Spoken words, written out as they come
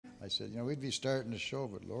said, you know, we'd be starting the show,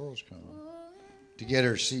 but Laurel's coming to get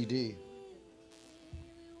her CD,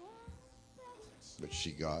 which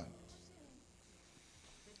she got.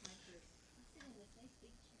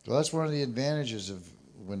 So that's one of the advantages of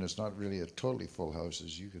when it's not really a totally full house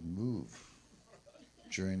is you can move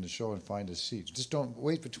during the show and find a seat. Just don't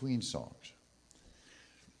wait between songs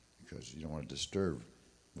because you don't want to disturb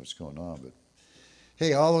what's going on. But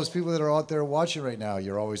hey, all those people that are out there watching right now,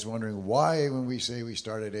 you're always wondering why when we say we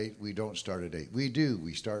start at 8, we don't start at 8. We do.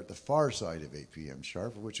 We start at the far side of 8 p.m.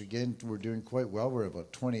 sharp, which again, we're doing quite well. We're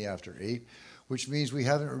about 20 after 8, which means we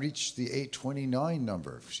haven't reached the 8:29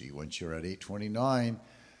 number. See, once you're at 8:29,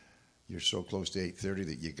 you're so close to 8:30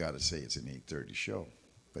 that you got to say it's an 8:30 show.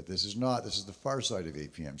 But this is not. This is the far side of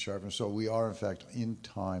 8 p.m. sharp. And so we are, in fact, in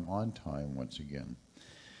time, on time once again.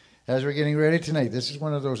 As we're getting ready tonight, this is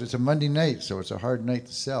one of those, it's a Monday night, so it's a hard night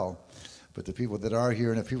to sell. But the people that are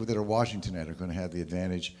here and the people that are watching tonight are going to have the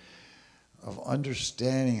advantage of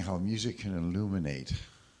understanding how music can illuminate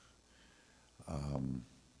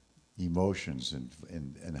emotions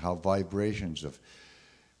and how vibrations of,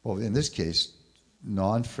 well, in this case,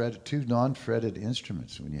 two non-fretted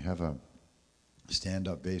instruments. When you have a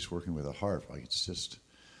stand-up bass working with a harp, like it's just,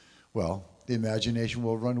 well, the imagination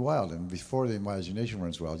will run wild. And before the imagination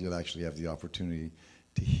runs wild, you'll actually have the opportunity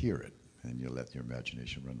to hear it, and you'll let your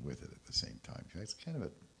imagination run with it at the same time. It's kind of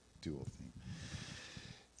a dual thing.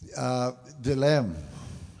 Diemm.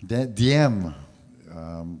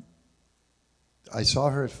 I saw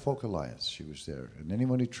her at Folk Alliance. She was there. And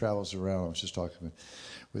anyone who travels around, I was just talking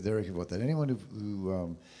with Eric about that, anyone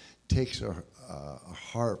who takes a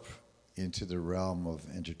harp into the realm of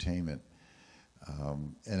entertainment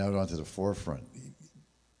and out onto the forefront,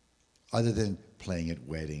 other than playing at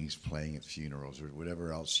weddings, playing at funerals, or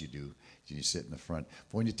whatever else you do, you sit in the front.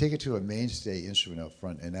 But when you take it to a mainstay instrument out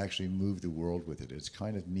front and actually move the world with it, it's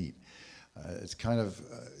kind of neat. It's kind of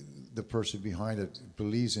the person behind it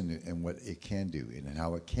believes in what it can do and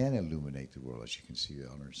how it can illuminate the world, as you can see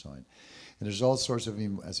on her sign. And there's all sorts of,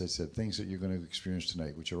 as I said, things that you're going to experience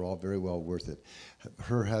tonight, which are all very well worth it.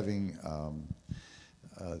 Her having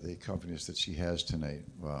the accompanist that she has tonight,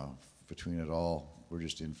 wow, between it all, we're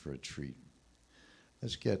just in for a treat.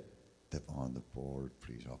 Let's get them on the board,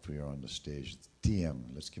 please. I'll put her on the stage. Diemm,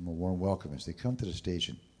 let's give them a warm welcome as they come to the stage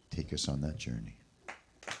and take us on that journey.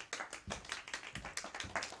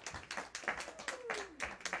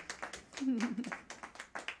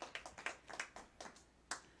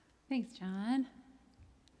 Thanks, John.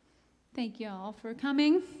 Thank you all for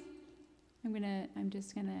coming. I'm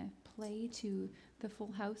just gonna play to the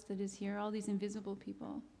full house that is here, all these invisible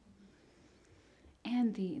people,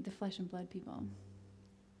 and the flesh and blood people.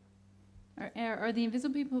 Are the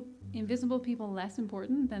invisible people less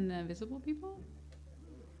important than the visible people?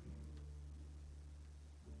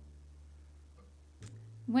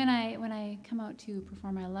 When I come out to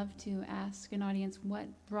perform, I love to ask an audience what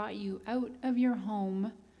brought you out of your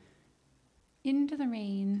home into the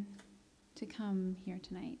rain to come here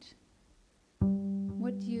tonight.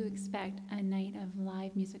 What do you expect a night of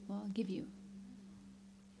live music will give you?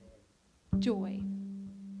 Joy.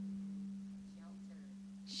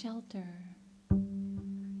 Shelter.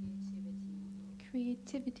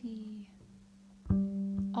 Creativity.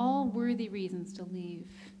 All worthy reasons to leave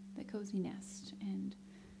the cozy nest and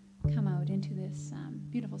come out into this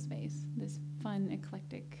beautiful space, this fun,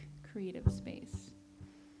 eclectic, creative space.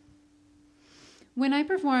 When I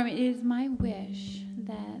perform, it is my wish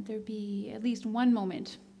that there be at least one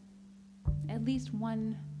moment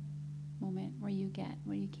where you get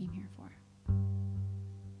what you came here for.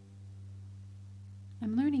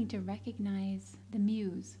 I'm learning to recognize the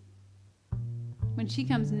muse when she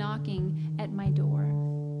comes knocking at my door.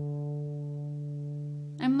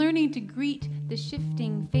 I'm learning to greet the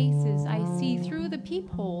shifting faces I see through the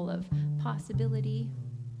peephole of possibility.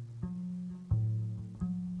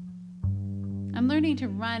 I'm learning to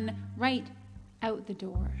run right out the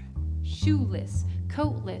door, shoeless,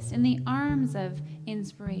 coatless, in the arms of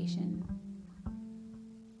inspiration.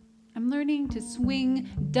 I'm learning to swing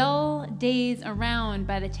dull days around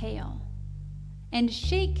by the tail and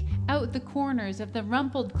shake out the corners of the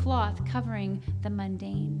rumpled cloth covering the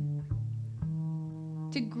mundane.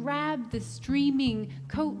 To grab the streaming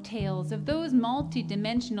coattails of those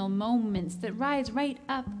multidimensional moments that rise right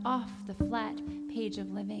up off the flat page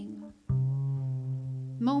of living.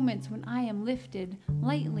 Moments when I am lifted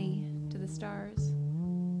lightly to the stars.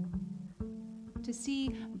 To see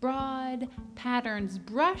broad patterns,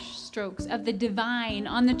 brush strokes of the divine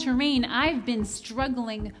on the terrain I've been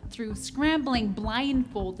struggling through, scrambling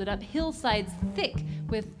blindfolded up hillsides thick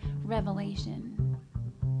with revelation.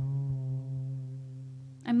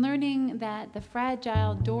 I'm learning that the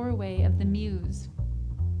fragile doorway of the muse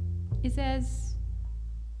is as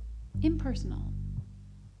impersonal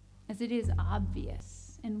as it is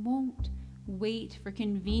obvious, and won't wait for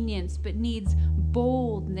convenience, but needs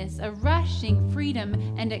boldness, a rushing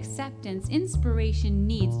freedom and acceptance. Inspiration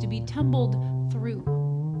needs to be tumbled through.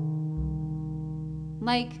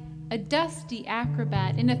 Like a dusty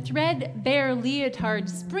acrobat in a threadbare leotard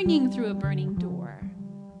springing through a burning door.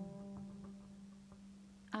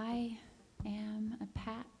 I am a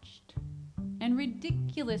patched and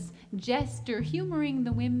ridiculous jester, humoring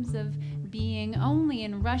the whims of being. Only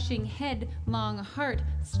in rushing headlong heart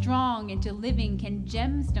strong into living can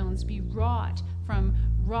gemstones be wrought from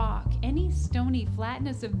rock. Any stony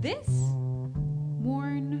flatness of this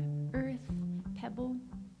worn earth pebble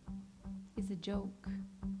is a joke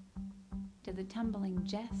to the tumbling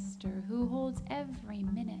jester who holds every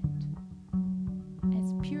minute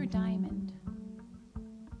as pure diamond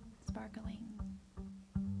sparkling.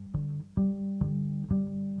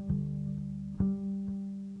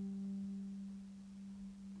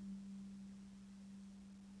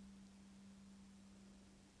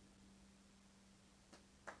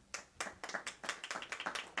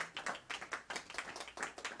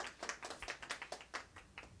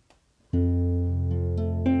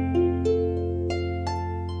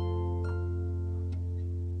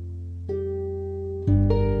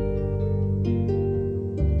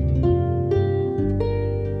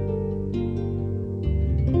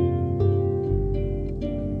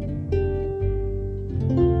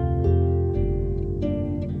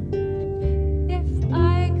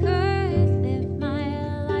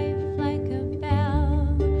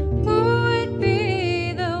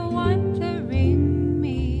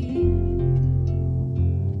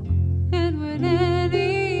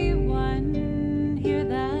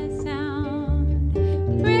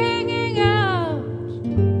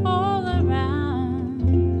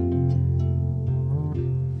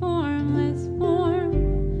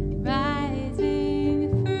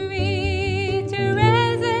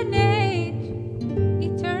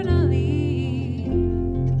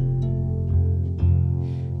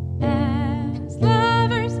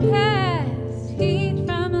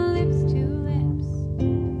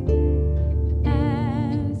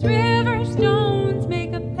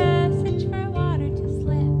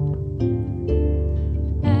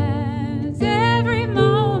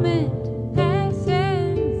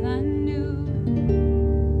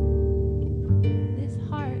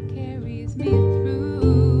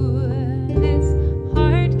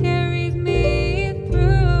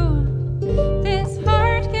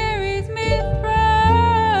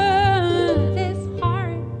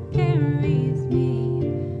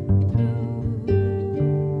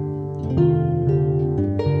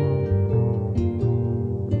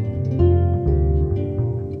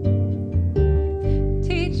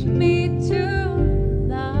 Me through.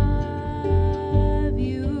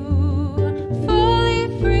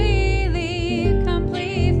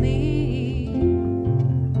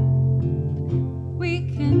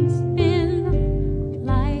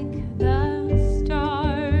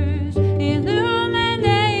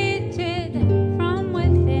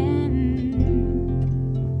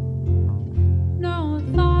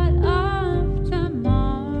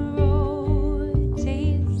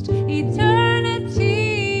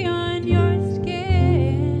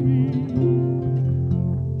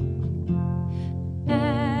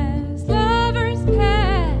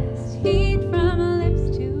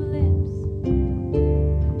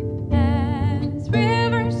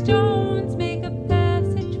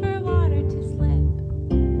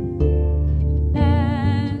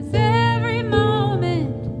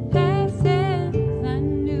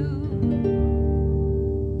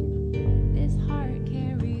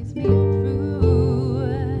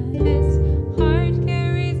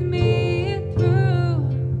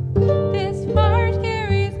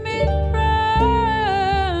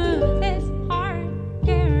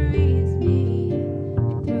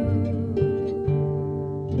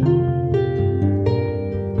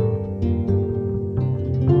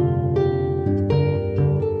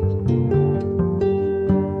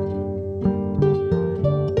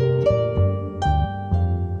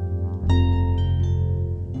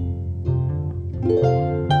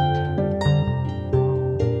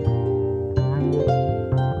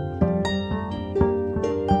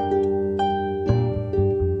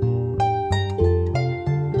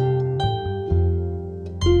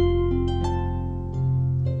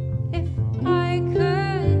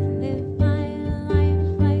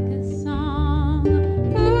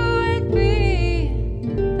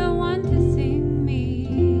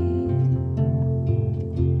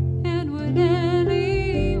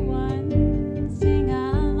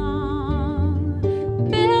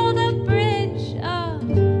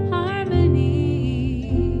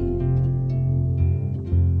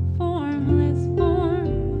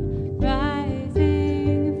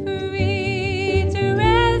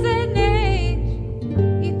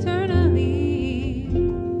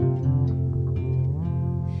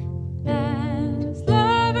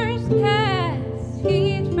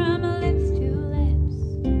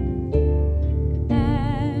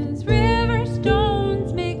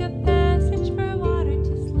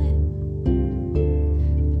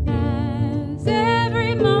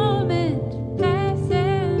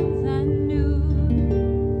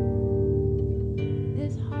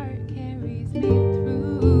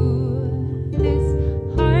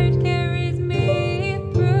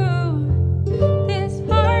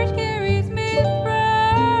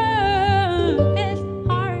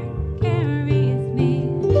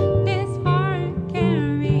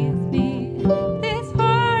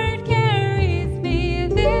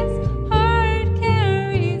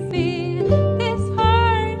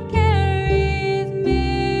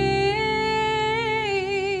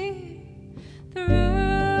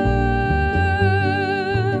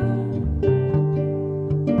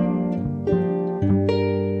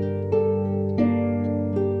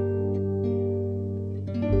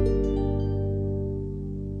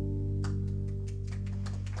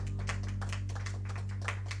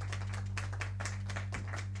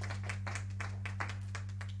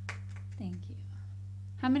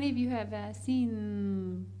 How many of you have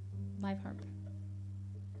seen live harp?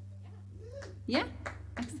 Yeah,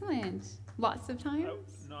 excellent. Lots of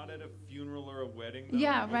times. Not at a funeral or a wedding. Though.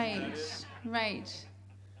 Yeah, Wasn't that it? right.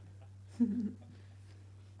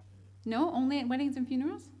 No, only at weddings and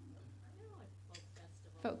funerals?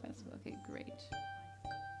 Folk festival. Okay, great.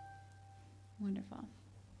 Wonderful.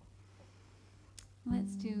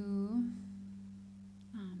 Let's do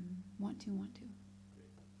want to.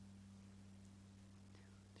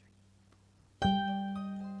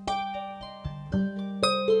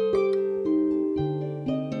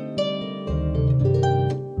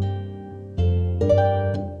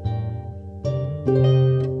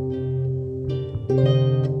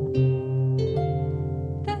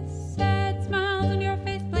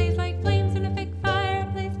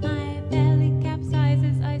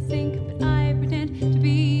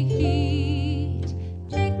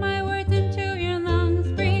 Take my words into your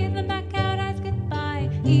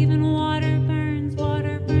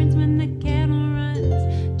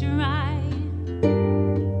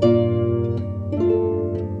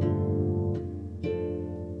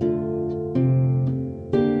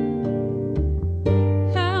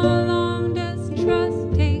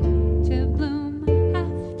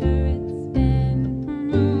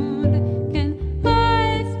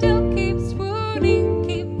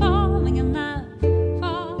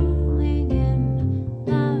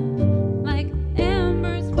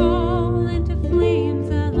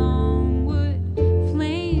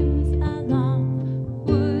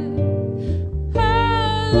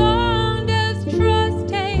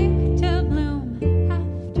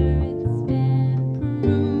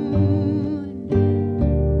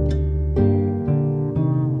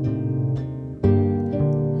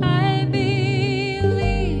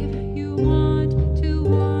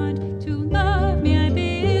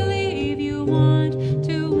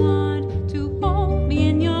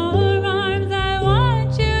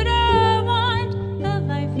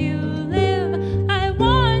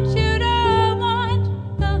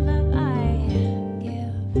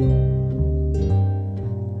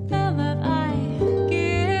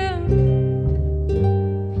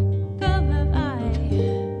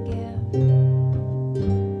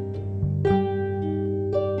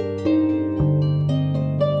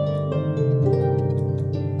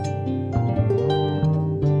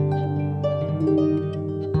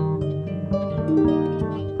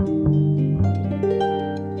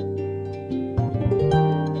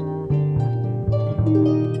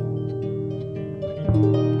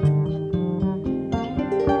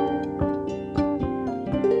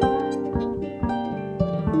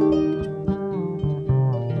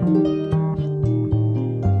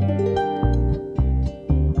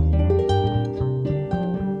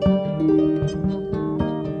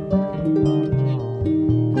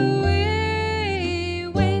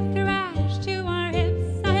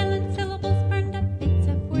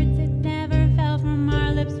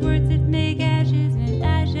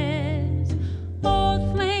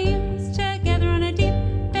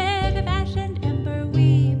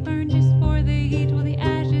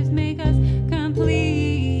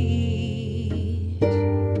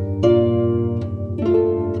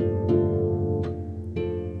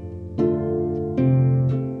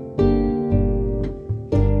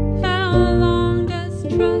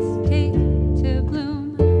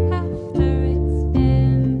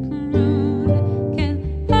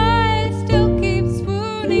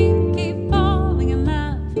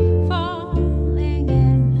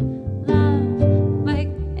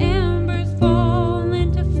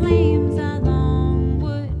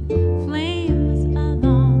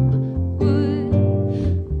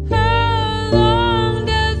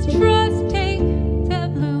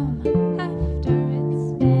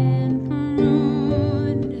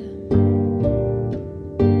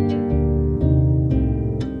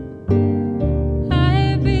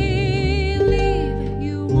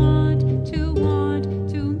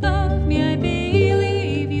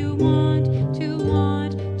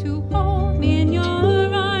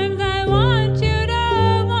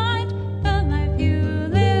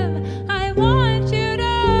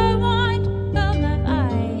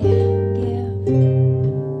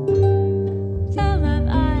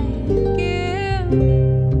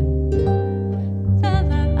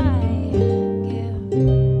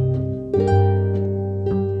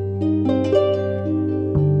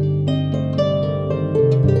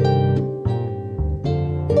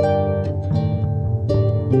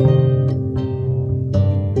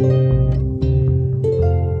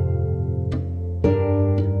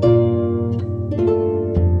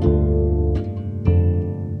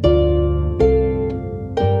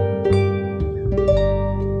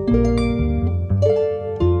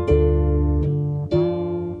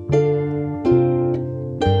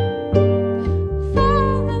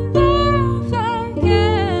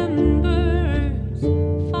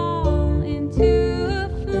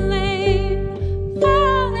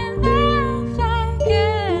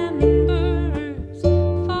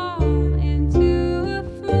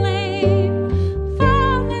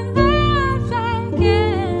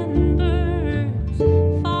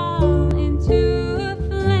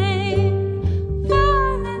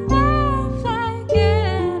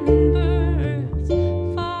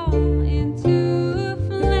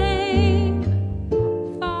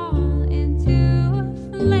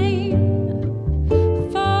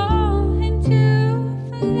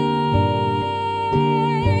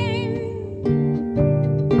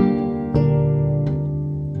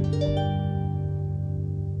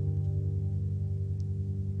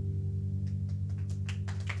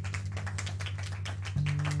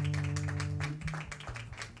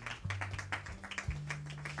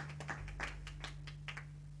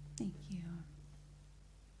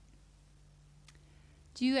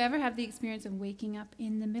Do you ever have the experience of waking up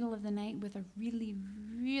in the middle of the night with a really,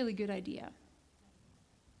 really good idea?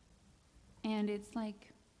 And it's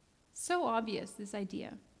like so obvious, this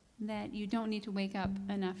idea, that you don't need to wake up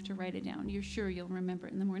enough to write it down. You're sure you'll remember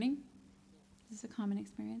it in the morning? Is this a common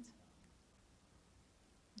experience?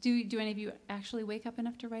 Do any of you actually wake up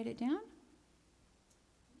enough to write it down?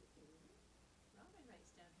 Robin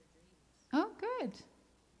writes down her dreams. Oh, good.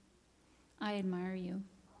 I admire you.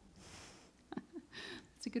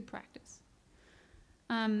 It's a good practice.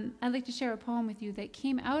 I'd like to share a poem with you that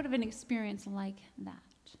came out of an experience like that.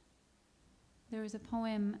 There was a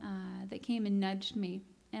poem that came and nudged me,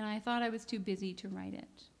 and I thought I was too busy to write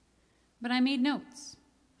it. But I made notes.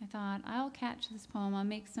 I thought, I'll catch this poem, I'll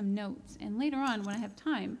make some notes, and later on, when I have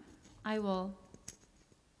time, I will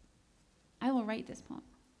write this poem.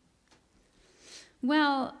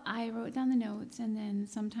 Well, I wrote down the notes, and then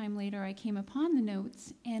sometime later I came upon the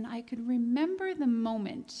notes, and I could remember the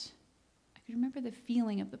moment. I could remember the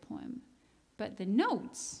feeling of the poem. But the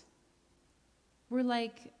notes were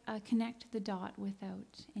like a connect the dot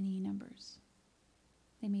without any numbers.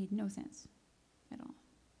 They made no sense at all.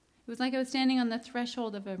 It was like I was standing on the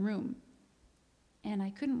threshold of a room, and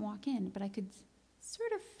I couldn't walk in, but I could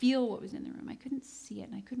sort of feel what was in the room. I couldn't see it,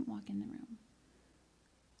 and I couldn't walk in the room.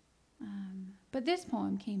 But this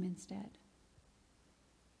poem came instead.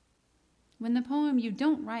 When the poem you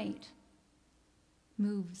don't write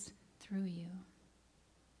moves through you.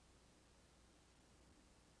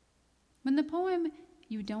 When the poem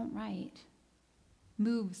you don't write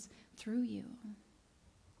moves through you.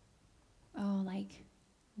 Oh, like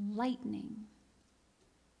lightning.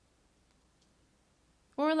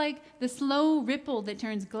 Or like the slow ripple that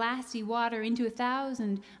turns glassy water into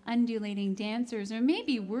 1,000 undulating dancers, or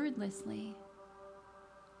maybe wordlessly.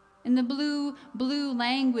 In the blue, blue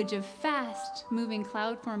language of fast-moving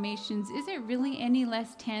cloud formations, is it really any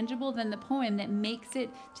less tangible than the poem that makes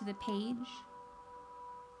it to the page?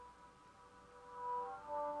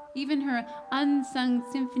 Even her unsung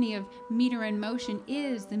symphony of meter and motion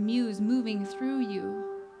is the muse moving through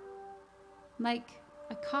you. Like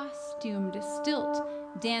a costumed stilt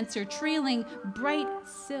dancer trailing bright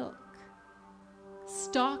silk,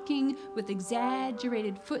 stalking with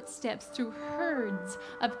exaggerated footsteps through herds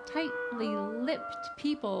of tightly lipped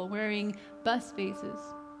people wearing bus faces.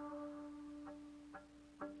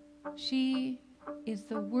 She is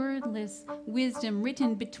the wordless wisdom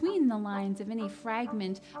written between the lines of any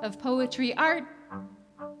fragment of poetry,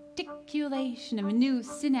 articulation of a new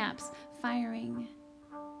synapse firing.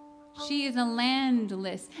 She is a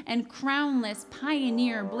landless and crownless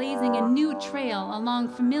pioneer blazing a new trail along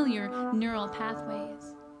familiar neural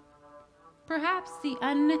pathways. Perhaps the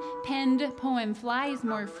unpenned poem flies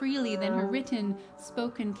more freely than her written,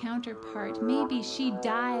 spoken counterpart. Maybe she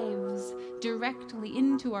dives directly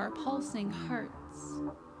into our pulsing hearts,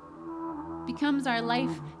 becomes our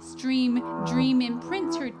life stream dream,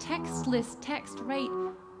 imprints her textless text right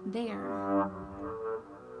there,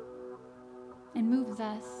 and moves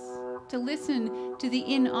us to listen to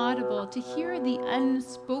the inaudible, to hear the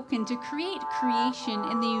unspoken, to create creation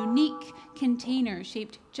in the unique container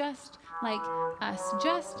shaped just like us,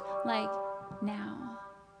 just like now.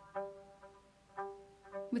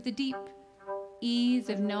 With the deep ease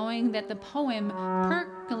of knowing that the poem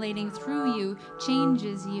percolating through you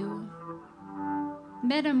changes you,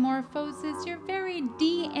 metamorphoses your very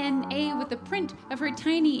DNA with the print of her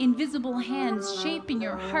tiny invisible hands shaping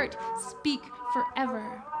your heart, speak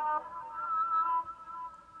forever.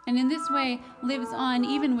 And in this way lives on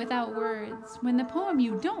even without words, when the poem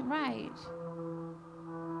you don't write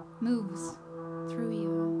moves through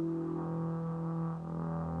you.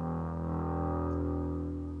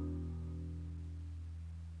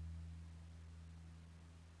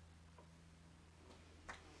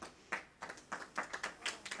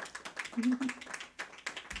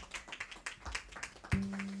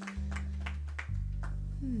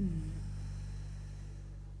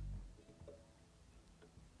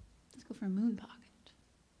 Let's go for a moon pocket.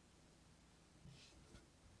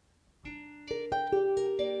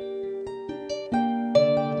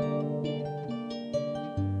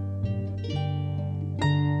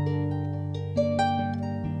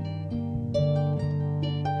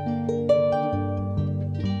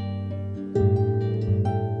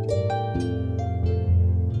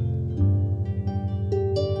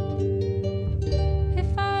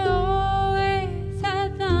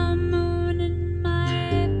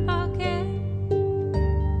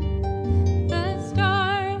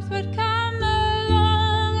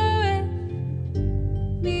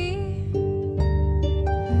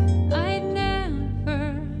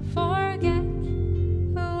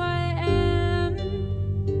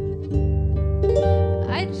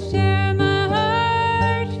 I'd share my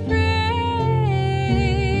heart freely,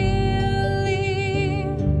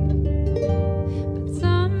 but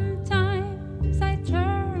sometimes I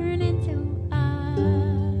turn into a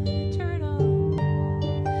turtle,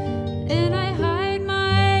 and I hide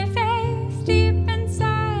my face deep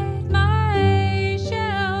inside my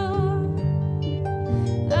shell.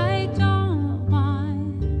 I don't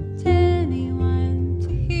want anyone to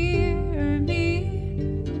hear me,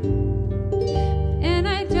 and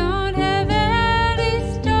I don't have any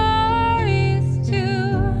stories to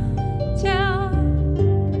tell.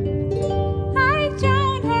 I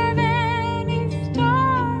don't have any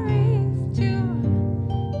stories to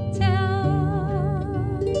tell.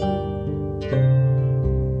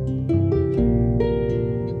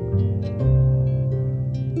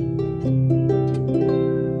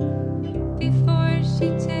 Before she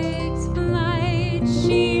takes flight,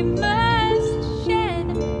 she must shed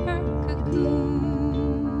her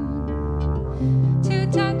cocoon to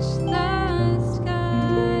touch the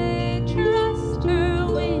sky. Trust her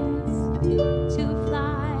wings to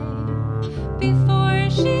fly. Before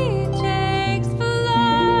she takes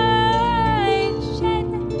flight, shed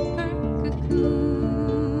her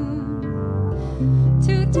cocoon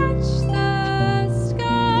to touch the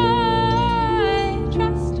sky.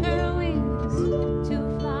 Trust her wings to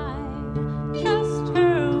fly. Trust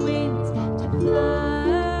her wings to fly.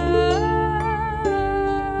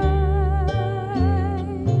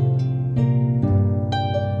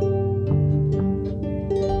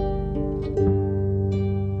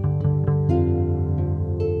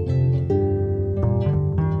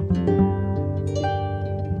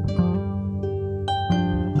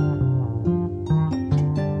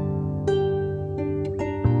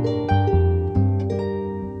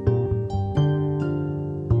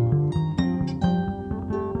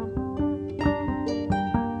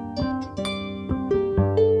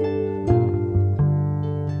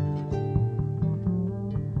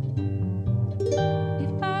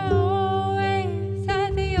 If I always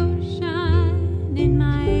had the ocean in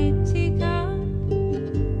my teacup,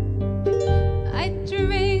 I'd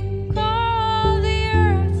drink all the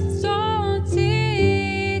earth's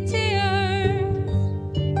salty tears.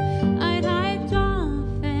 I'd hide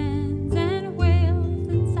dolphins and whales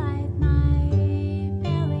inside my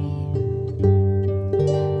belly.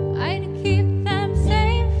 I'd keep them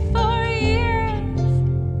safe for years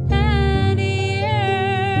and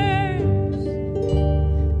years.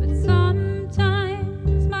 But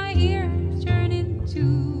sometimes my ears turn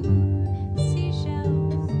into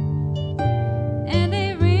seashells, and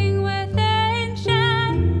they ring with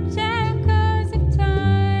ancient echoes of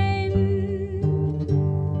time.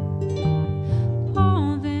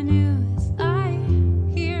 All the news I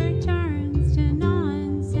hear turns to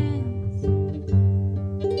nonsense,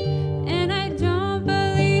 and I don't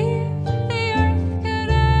believe the earth could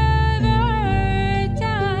ever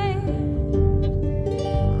die.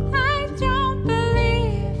 I don't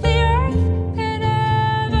believe the earth could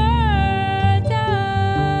ever die.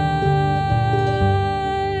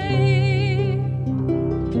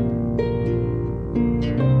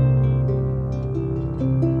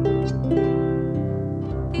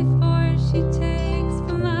 Before she takes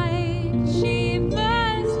flight, she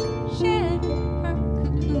must shed her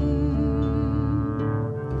cocoon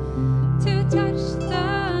to touch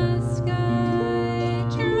the sky.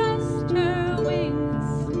 Trust her wings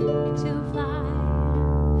to fly.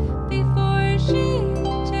 Before she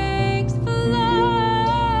takes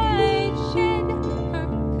flight, shed her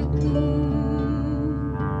cocoon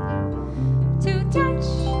to touch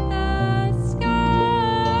the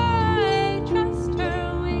sky. Trust her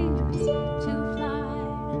wings to fly.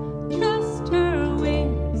 Trust her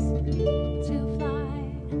wings to fly.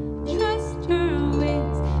 Trust her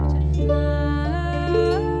wings to fly.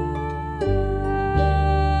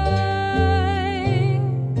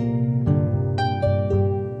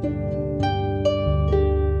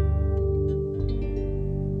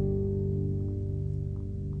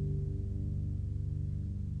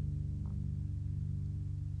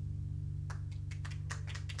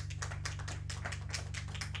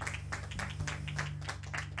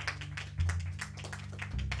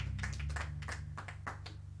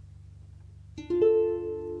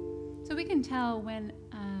 So we can tell when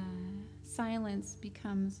silence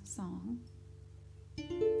becomes song, but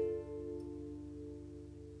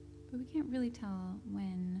we can't really tell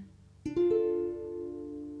when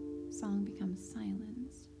song becomes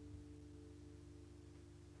silence.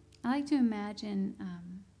 I like to imagine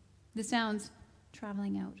the sounds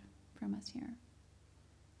traveling out from us here.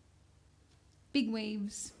 Big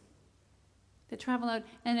waves that travel out,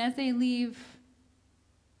 and as they leave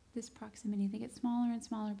this proximity. They get smaller and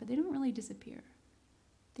smaller, but they don't really disappear.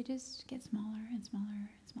 They just get smaller and smaller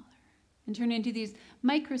and smaller and turn into these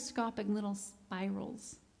microscopic little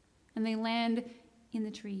spirals. And they land in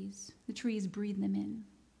the trees. The trees breathe them in.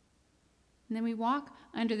 And then we walk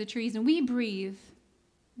under the trees and we breathe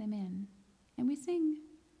them in. And we sing.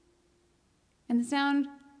 And the sound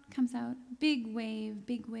comes out, big wave,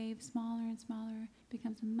 smaller and smaller,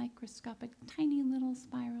 becomes a microscopic, tiny little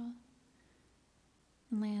spiral,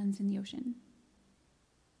 and lands in the ocean.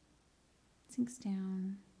 Sinks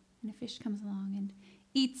down, and a fish comes along and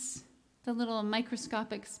eats the little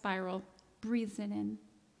microscopic spiral, breathes it in.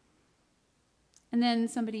 And then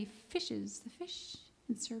somebody fishes the fish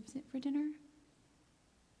and serves it for dinner.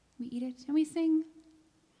 We eat it and we sing.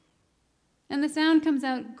 And the sound comes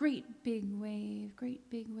out, great big wave,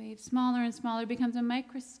 smaller and smaller, becomes a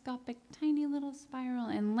microscopic, tiny little spiral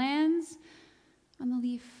and lands on the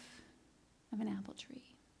leaf of an apple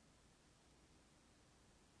tree.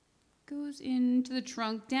 Goes into the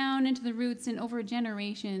trunk, down into the roots, and over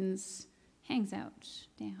generations hangs out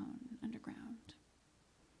down underground.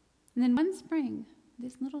 And then one spring,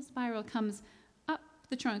 this little spiral comes up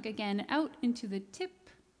the trunk again, out into the tip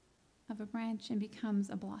of a branch and becomes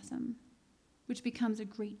a blossom, which becomes a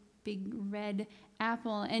great big red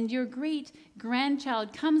apple. And your great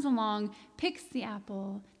grandchild comes along, picks the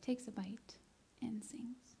apple, takes a bite, and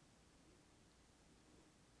sings.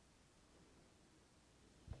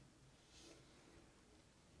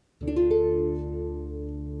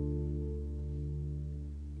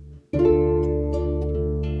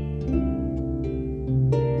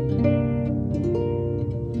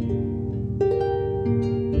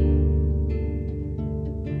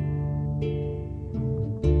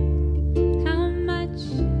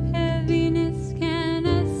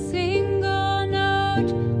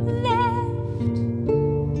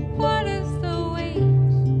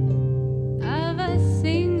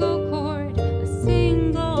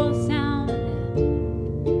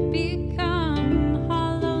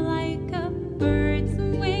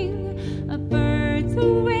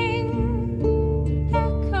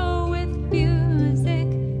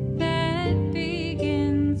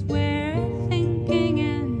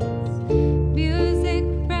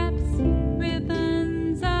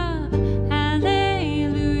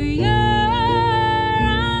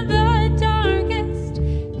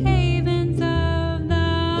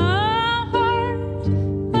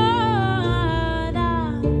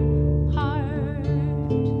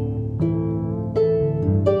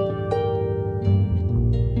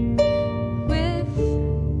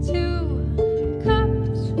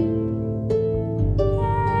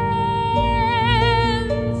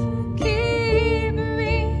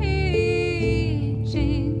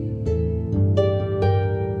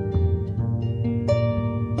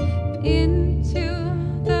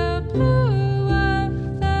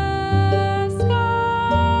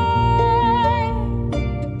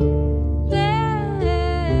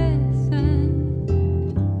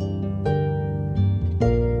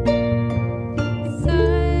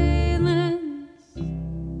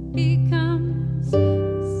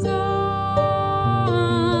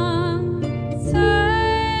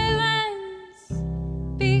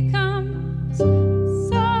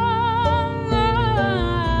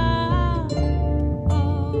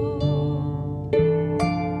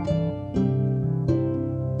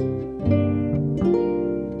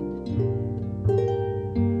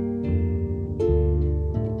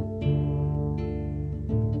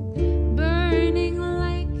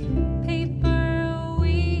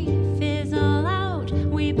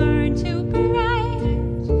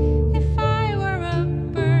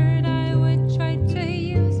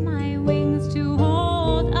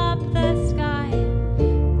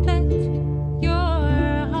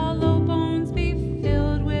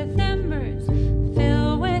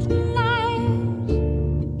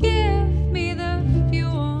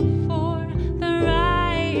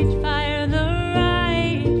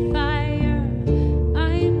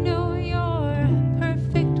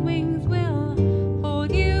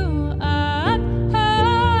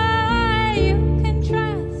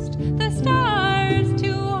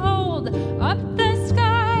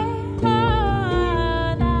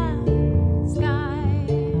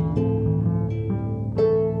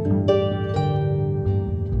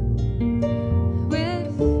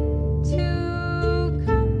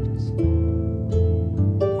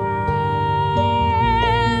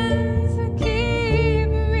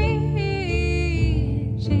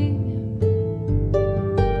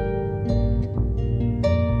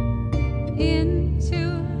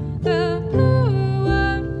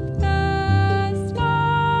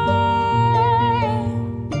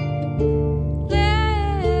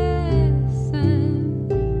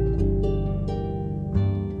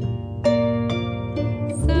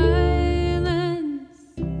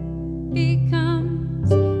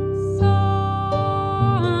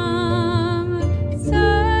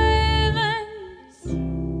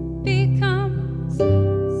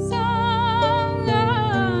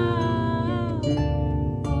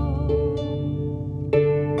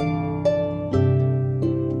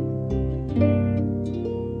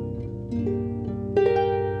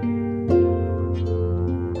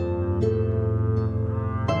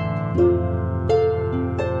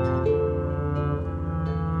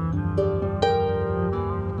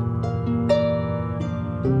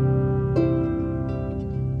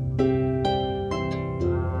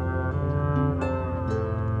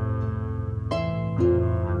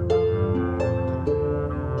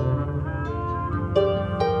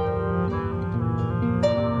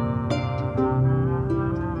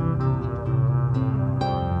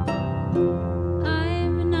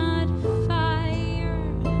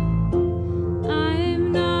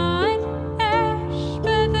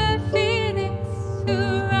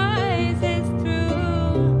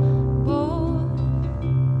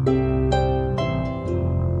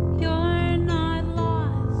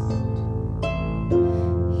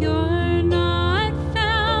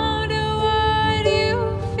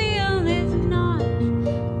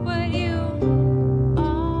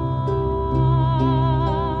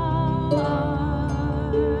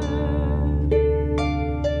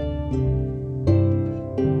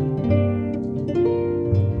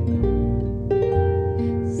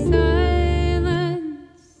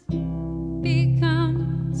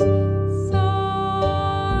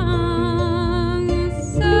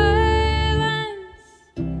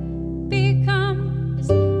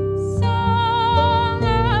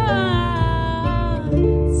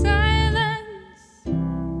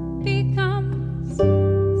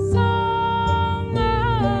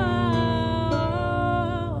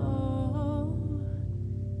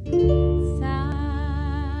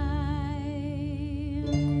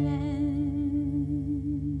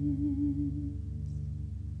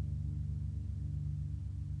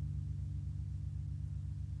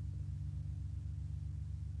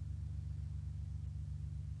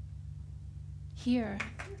 Here.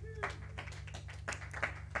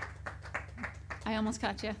 I almost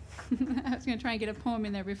caught you. I was going to try and get a poem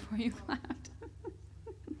in there before you clapped.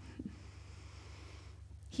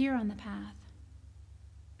 Here on the path,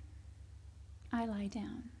 I lie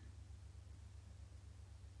down.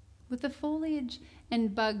 With the foliage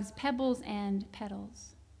and bugs, pebbles and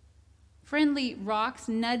petals. Friendly rocks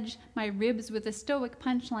nudge my ribs with a stoic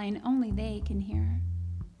punchline only they can hear.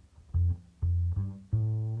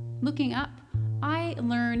 Looking up, I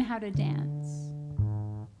learn how to dance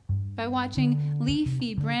by watching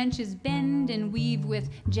leafy branches bend and weave with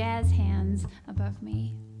jazz hands above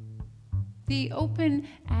me. The open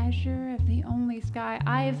azure of the only sky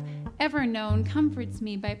I've ever known comforts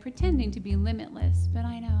me by pretending to be limitless, but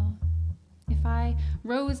I know if I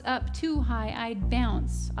rose up too high, I'd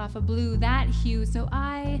bounce off a blue that hue, so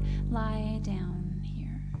I lie down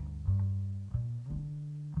here.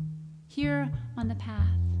 Here on the path,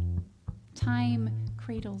 time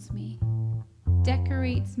cradles me,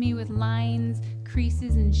 decorates me with lines,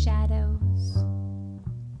 creases, and shadows,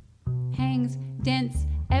 hangs dense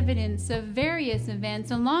evidence of various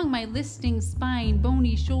events along my listing spine,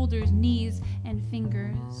 bony shoulders, knees, and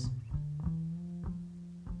fingers.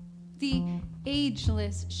 The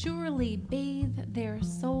ageless surely bathe their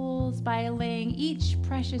souls by laying each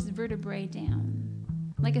precious vertebrae down,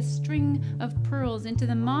 like a string of pearls into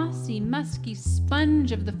the mossy, musky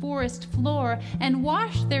sponge of the forest floor, and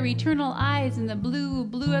wash their eternal eyes in the blue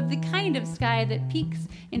of the kind of sky that peeks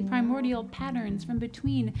in primordial patterns from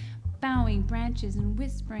between bowing branches and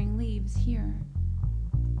whispering leaves here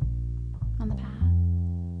on the path.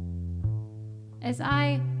 As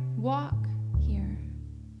I walk here,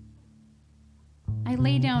 I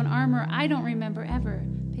lay down armor I don't remember ever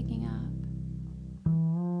picking up.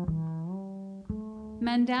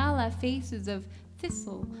 Mandala faces of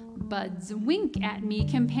thistle buds wink at me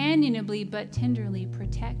companionably but tenderly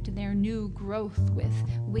protect their new growth with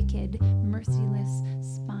wicked, merciless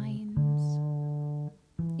spines.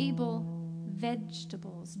 Able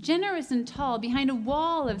vegetables, generous and tall, behind a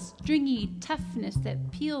wall of stringy toughness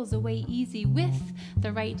that peels away easy with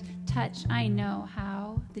the right touch. I know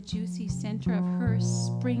how the juicy center of her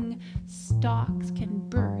spring stalks can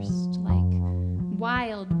burst like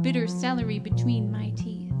wild, bitter celery between my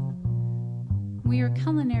teeth. We are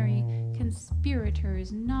culinary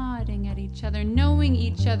conspirators, nodding at each other, knowing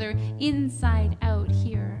each other inside out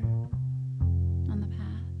here on the path.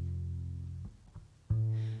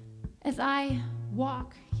 As I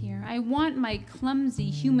walk here, I want my clumsy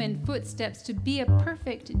human footsteps to be a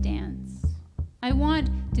perfect dance. I want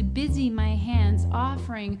to busy my hands,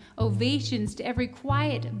 offering ovations to every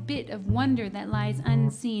quiet bit of wonder that lies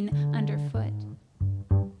unseen underfoot.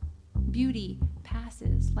 Beauty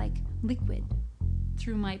passes like liquid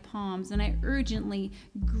through my palms, and I urgently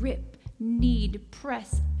grip, knead,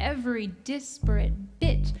 press every disparate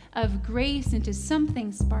bit of grace into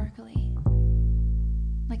something sparkly,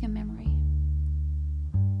 like a memory.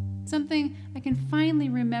 Something I can finally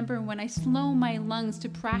remember when I slow my lungs to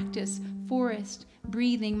practice forest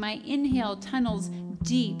breathing. My inhale tunnels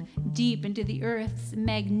deep, deep into the earth's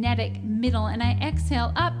magnetic middle, and I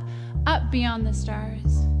exhale up, up beyond the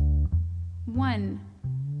stars. One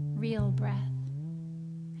real breath,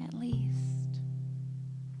 at least,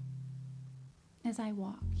 as I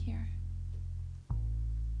walk here.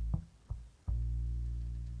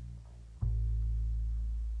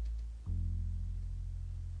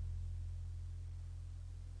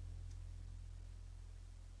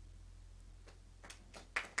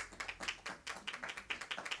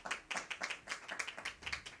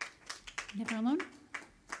 Never alone?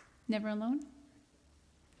 Never alone?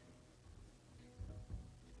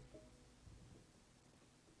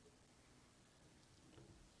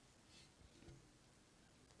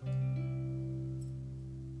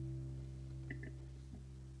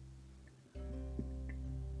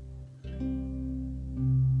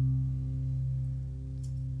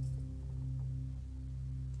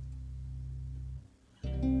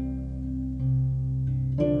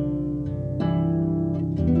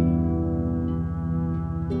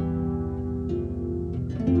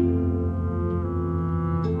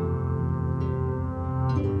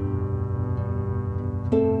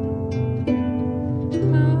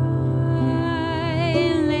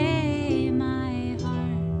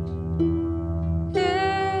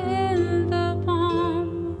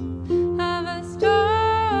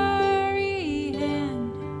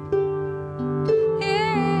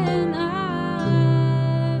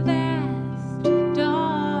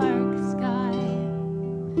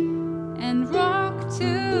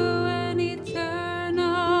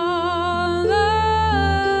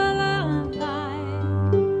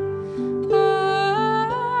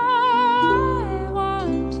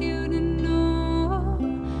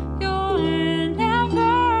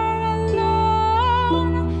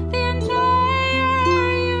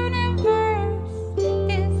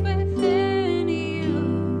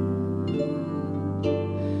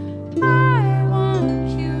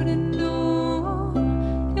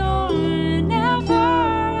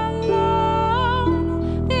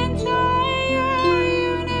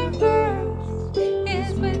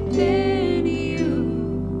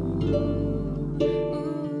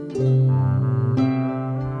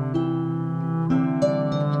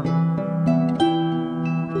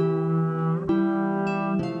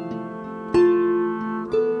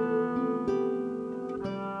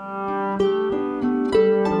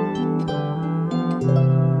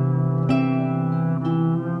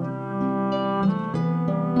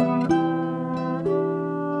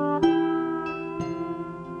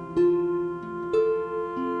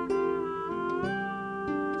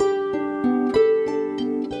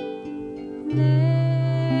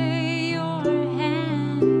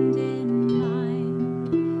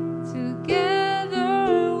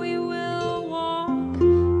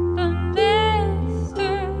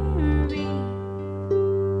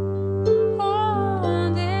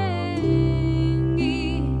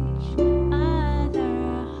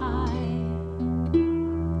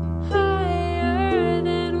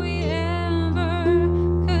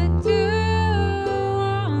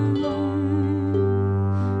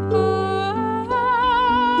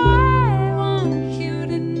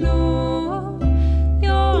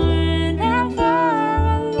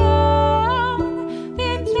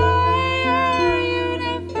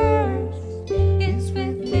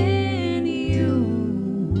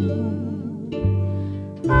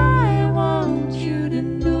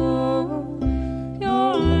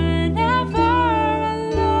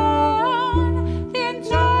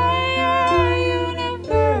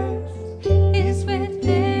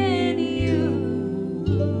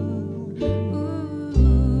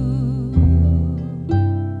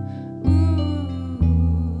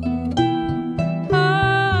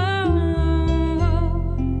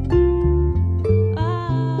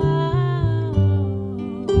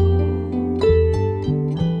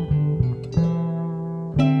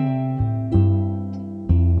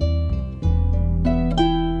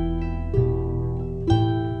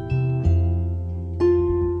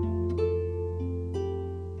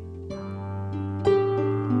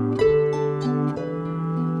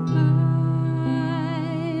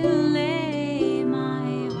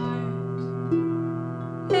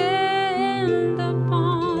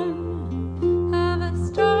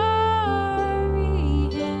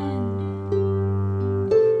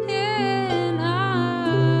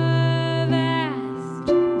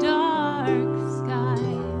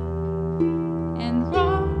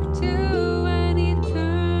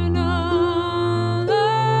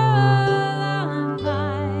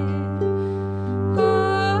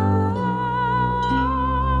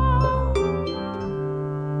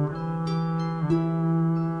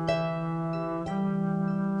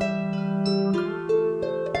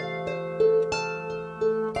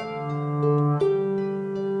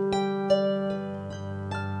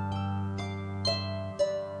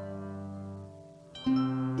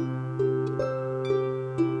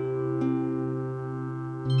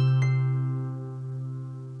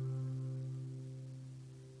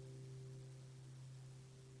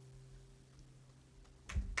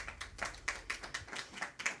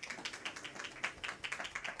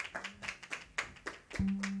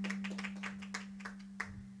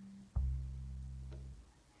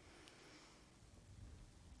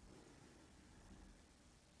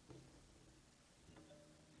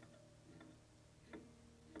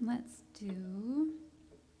 let's do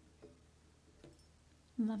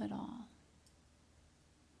Love It All.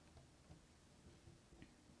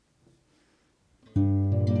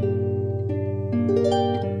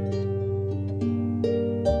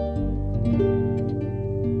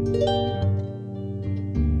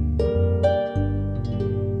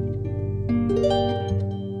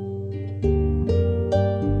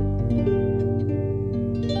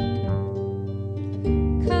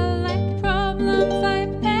 Collect problems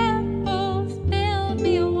like pebbles, build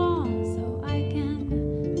me a wall so I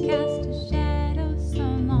can cast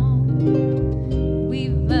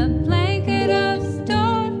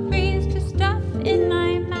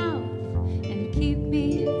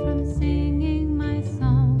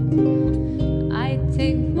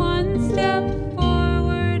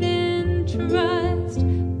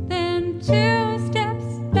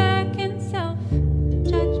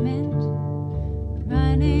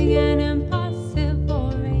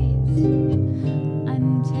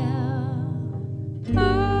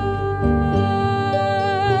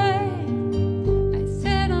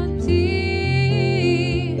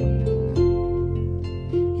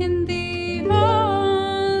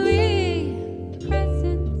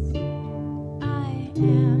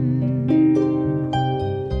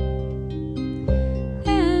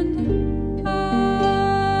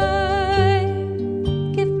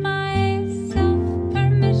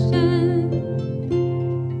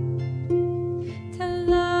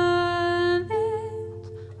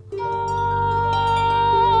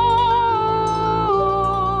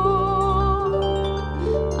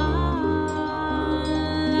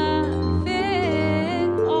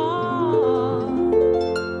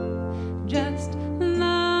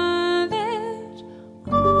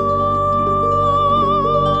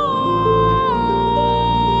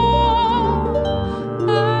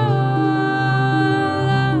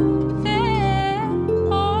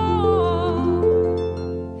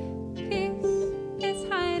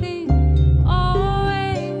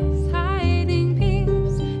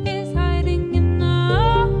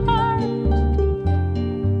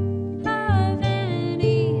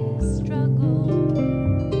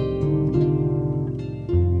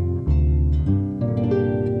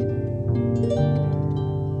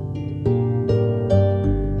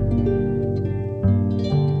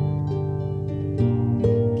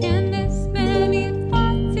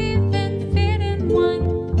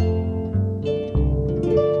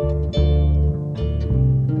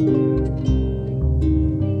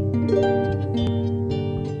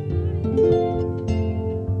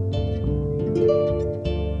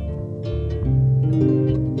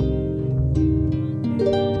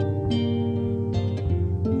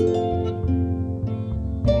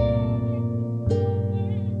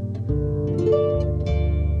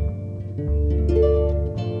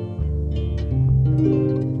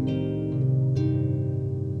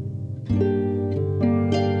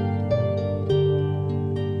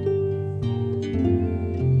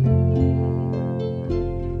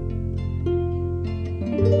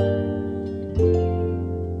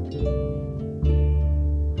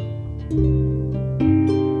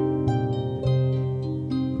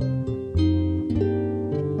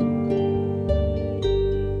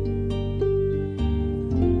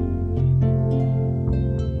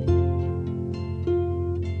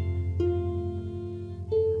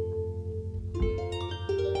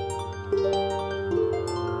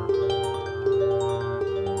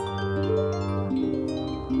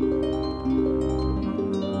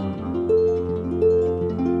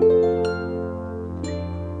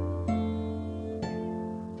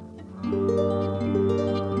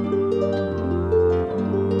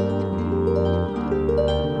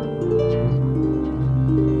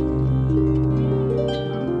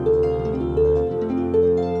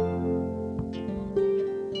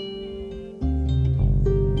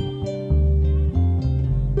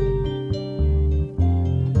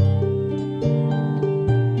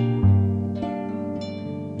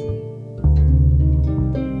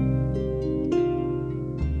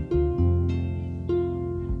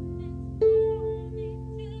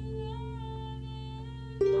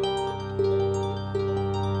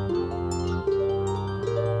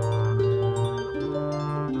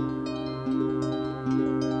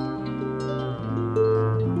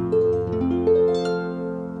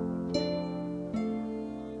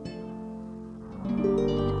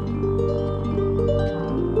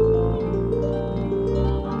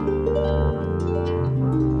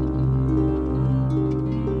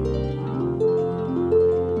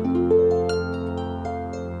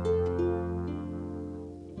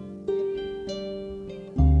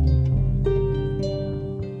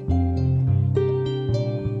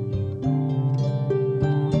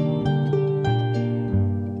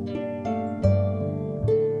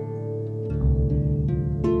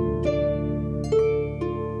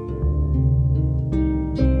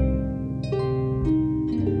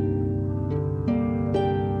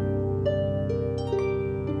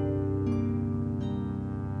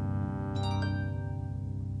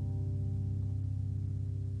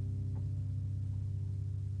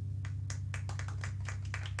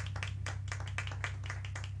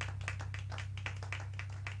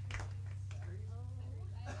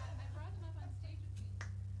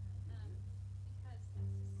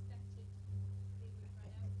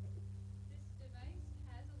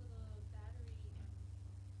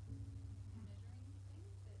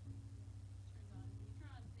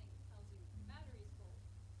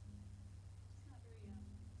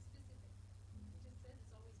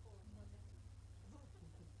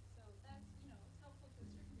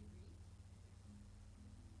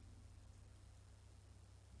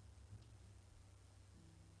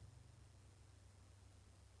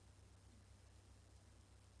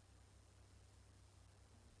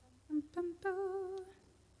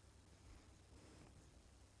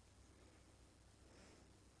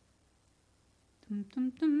Dum,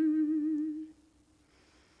 dum, dum.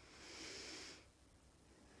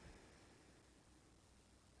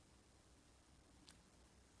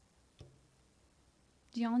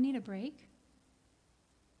 Do y'all need a break?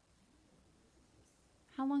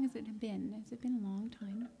 How long has it been? Has it been a long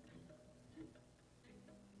time?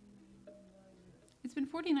 It's been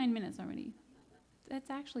 49 minutes already. That's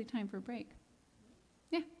actually time for a break.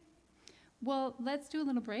 Yeah. Well, let's do a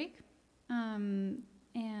little break.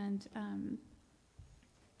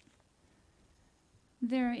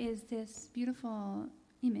 There is this beautiful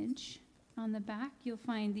image on the back. You'll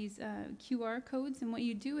find these QR codes, and what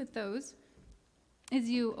you do with those is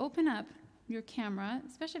you open up your camera,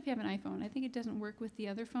 especially if you have an iPhone. I think it doesn't work with the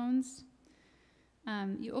other phones.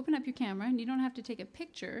 You open up your camera, and you don't have to take a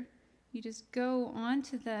picture. You just go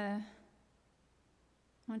onto the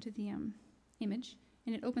image,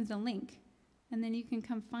 and it opens a link, and then you can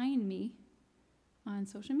come find me on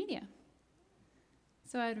social media.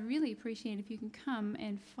 So I'd really appreciate if you can come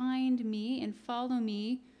and find me and follow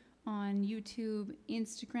me on YouTube,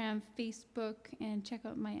 Instagram, Facebook, and check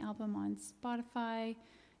out my album on Spotify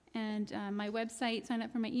and my website. Sign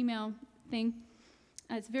up for my email thing.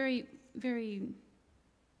 It's a very, very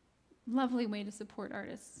lovely way to support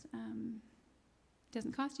artists. It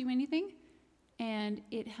doesn't cost you anything, and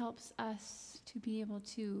it helps us to be able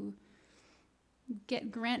to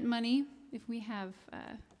get grant money if we have,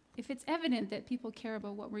 if it's evident that people care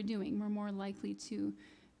about what we're doing. We're more likely to,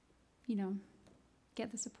 get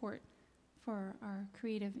the support for our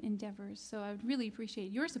creative endeavors. So I would really appreciate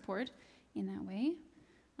your support in that way.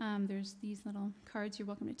 There's these little cards. You're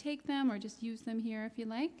welcome to take them or just use them here if you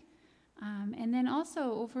like. And then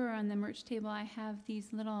also over on the merch table, I have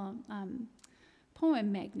these little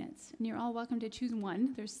poem magnets, and you're all welcome to choose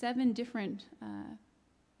one. There's 7 different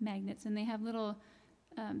magnets, and they have little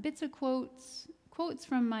bits of quotes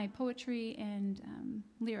from my poetry and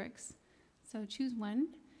lyrics. So choose one.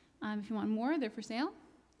 If you want more, they're for sale.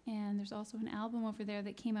 And there's also an album over there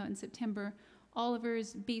that came out in September.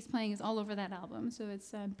 Oliver's bass playing is all over that album. So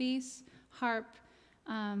it's bass, harp.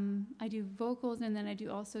 I do vocals, and then I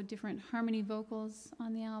do also different harmony vocals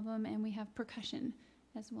on the album. And we have percussion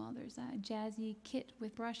as well. There's a jazzy kit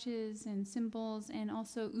with brushes and cymbals, and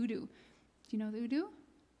also udu. Do you know the udu?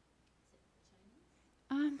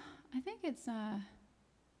 I think it's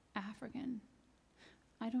African.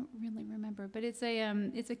 I don't really remember, but it's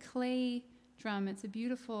a clay drum. It's a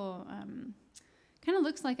beautiful, kind of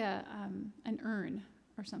looks like an urn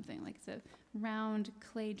or something. Like it's a round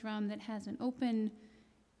clay drum that has an open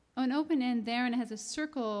end there, and it has a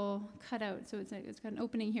circle cut out. So it's got an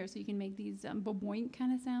opening here, so you can make these boink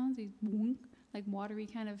kind of sounds, these boink, like watery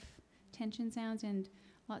kind of tension sounds, and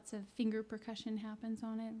lots of finger percussion happens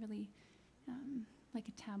on it. Really, like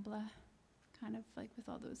a tabla, kind of like with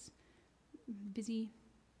all those busy,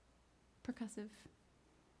 percussive,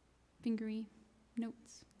 fingery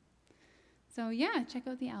notes. So yeah, check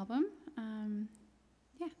out the album.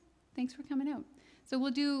 Yeah, thanks for coming out. So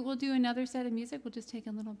we'll do another set of music. We'll just take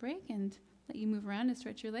a little break and let you move around and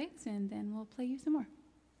stretch your legs, and then we'll play you some more.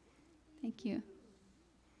 Thank you.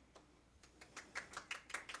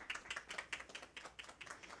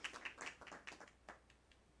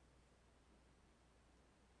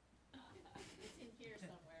 It's in here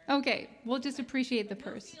somewhere. Okay, we'll just appreciate the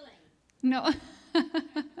purse. Feeling. No. Not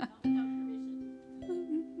without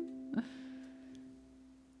permission.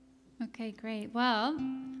 Okay, great. Well,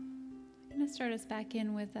 I'm going to start us back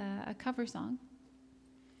in with a cover song.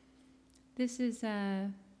 This is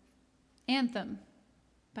Anthem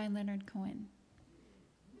by Leonard Cohen.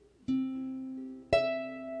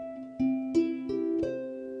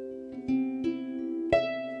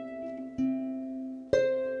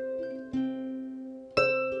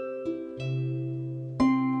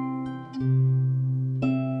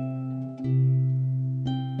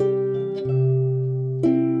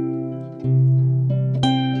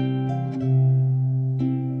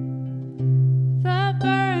 The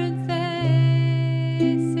birds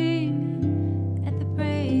they sing at the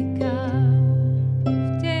break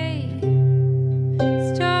of day.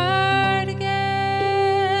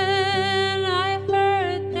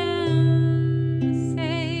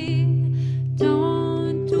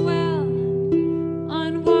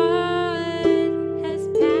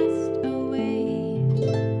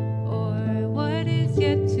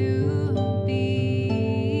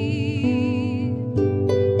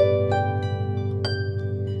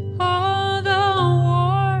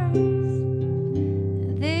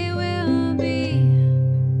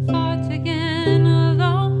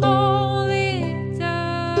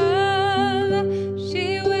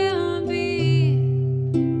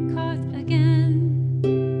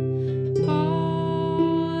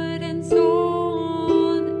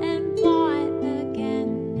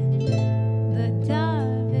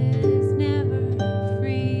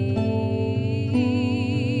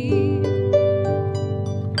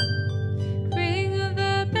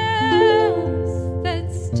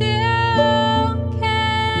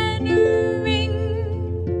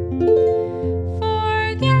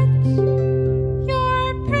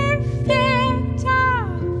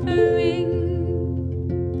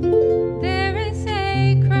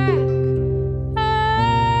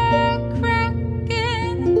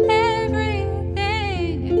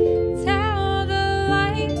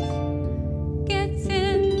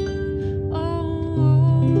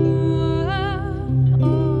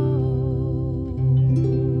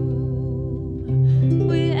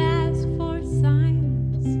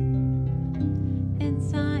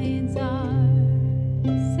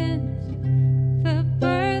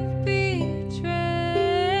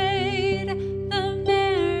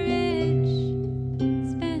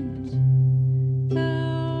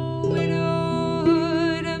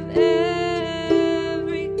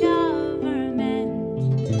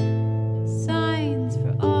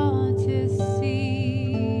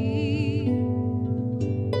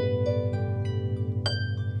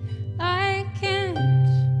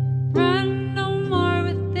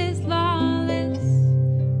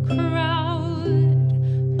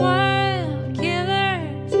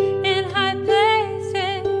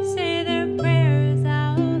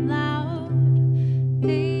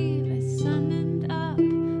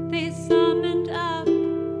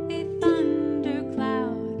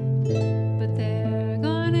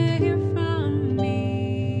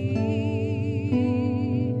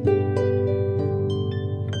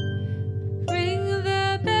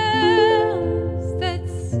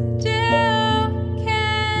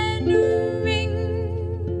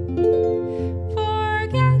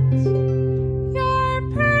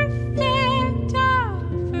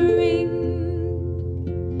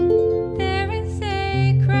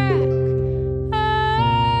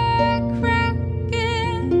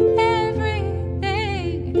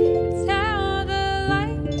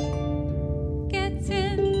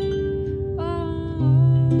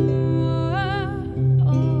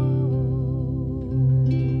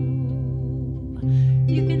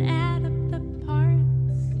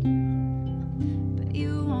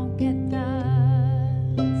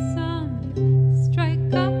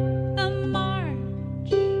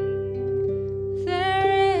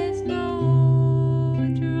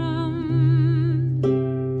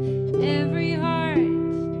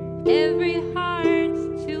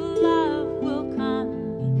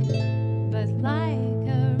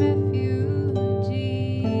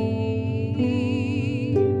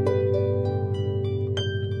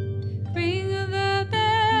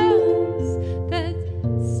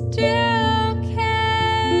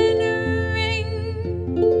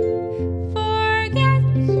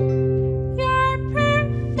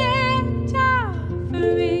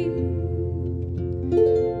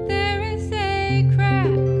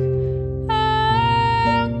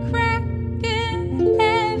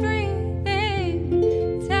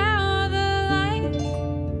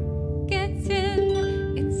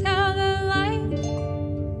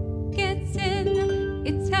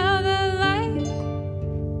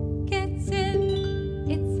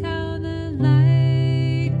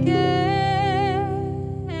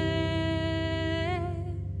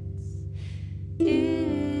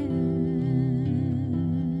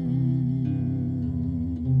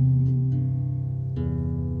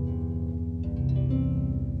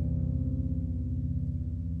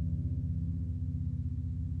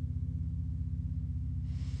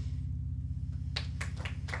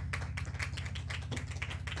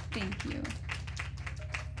 Thank you.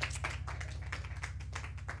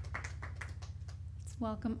 Let's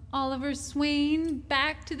welcome Oliver Swain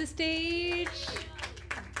back to the stage.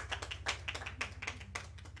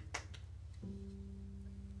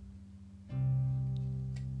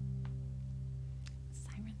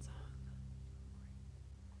 Siren song.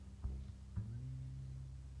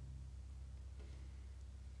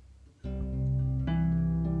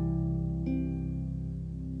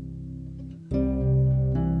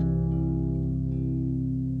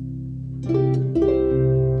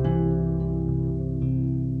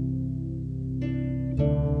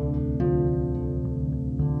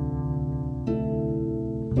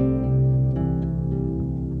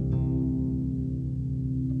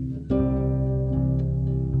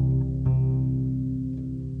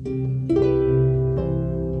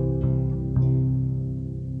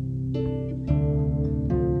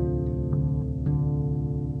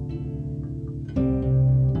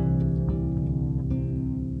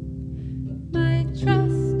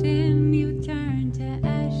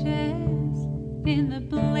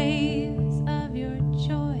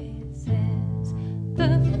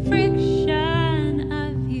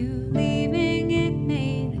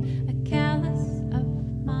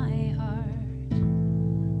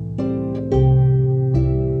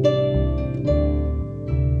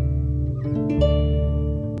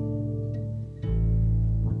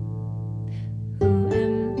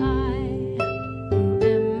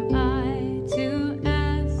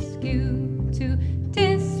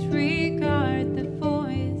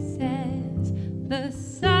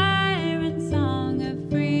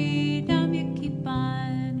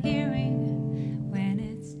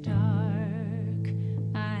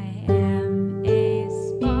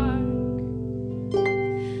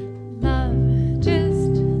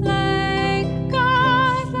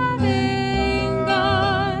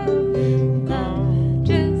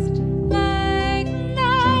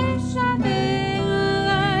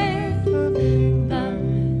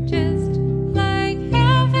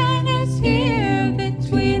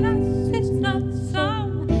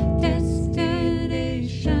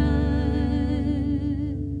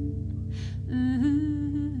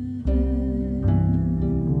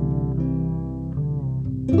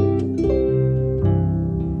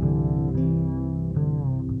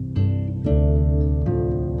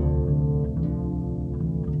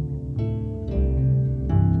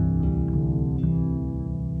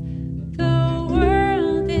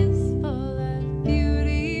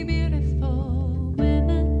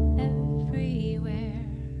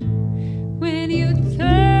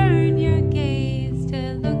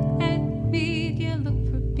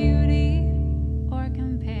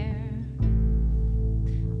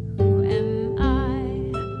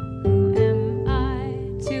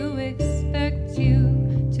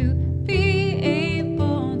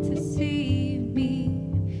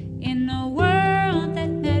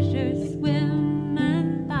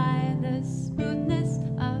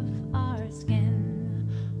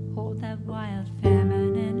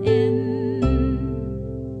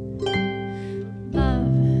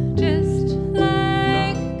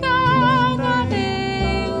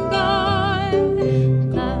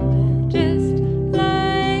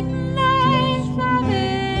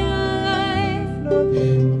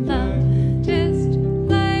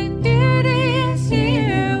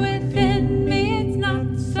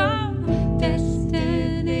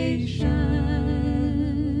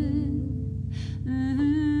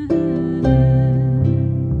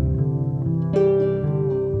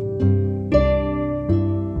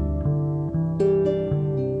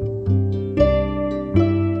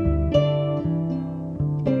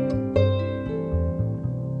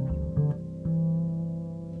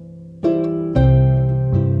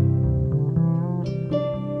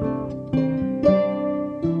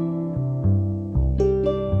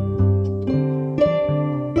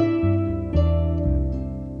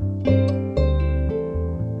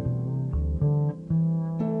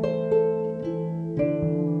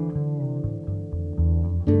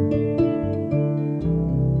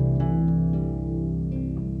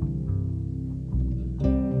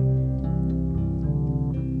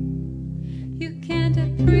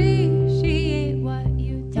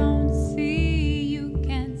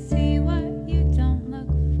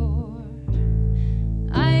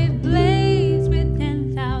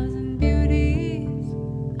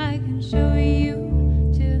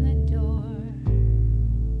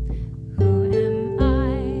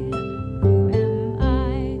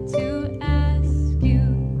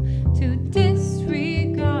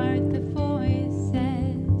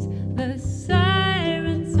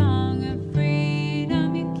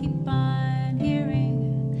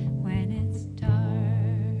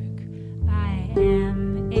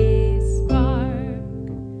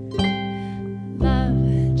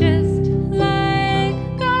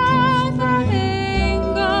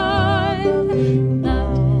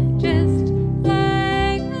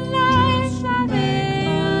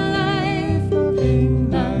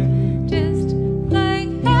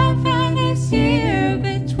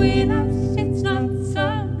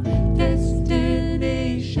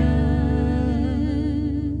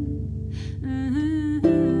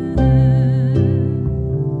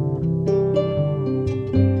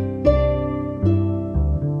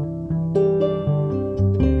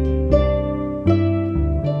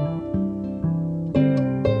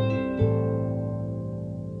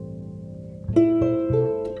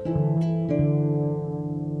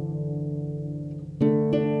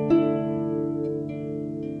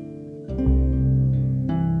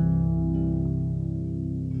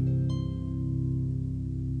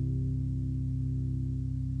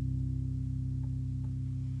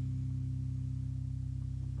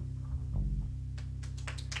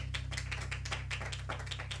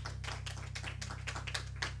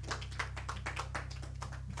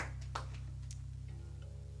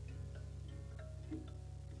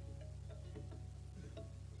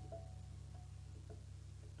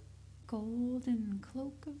 golden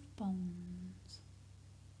cloak of bones.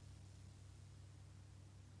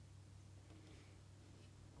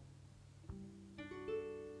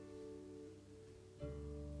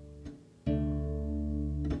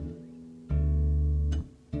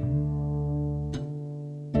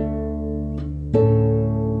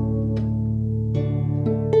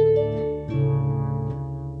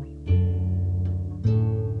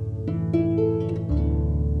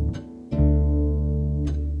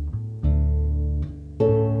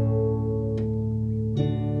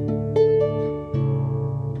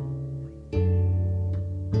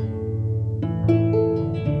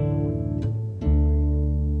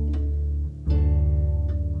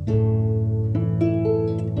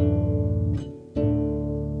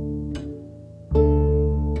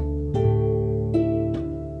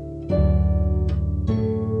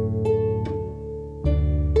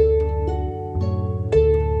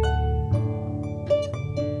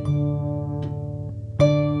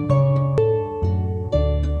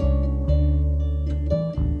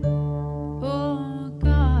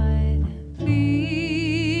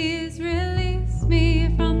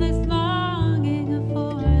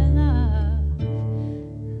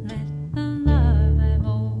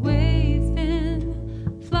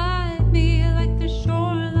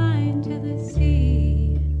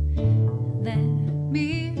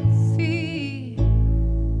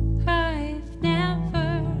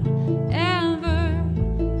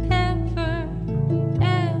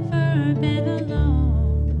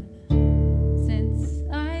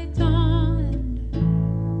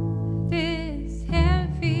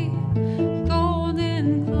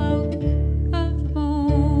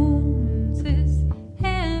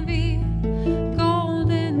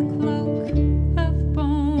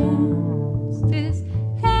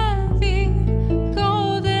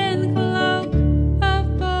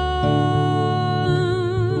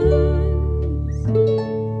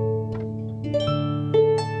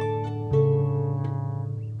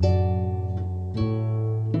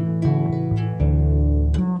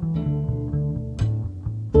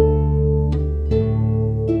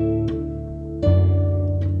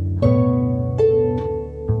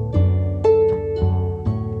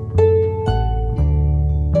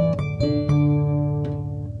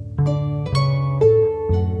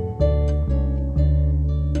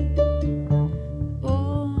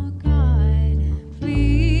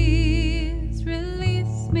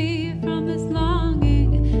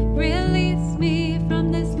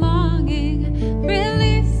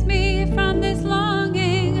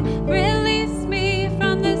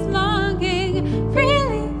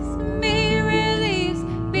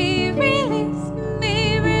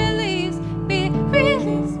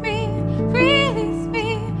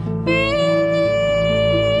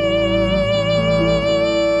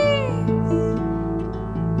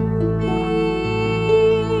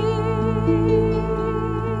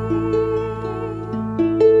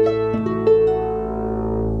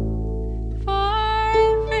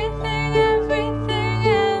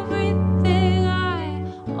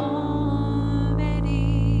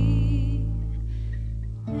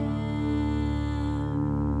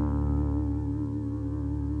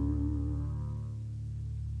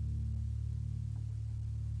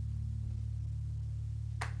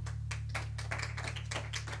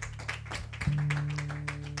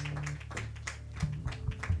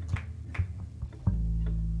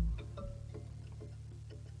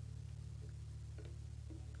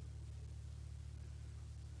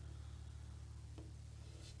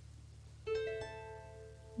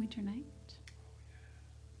 Winter Night.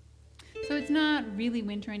 So it's not really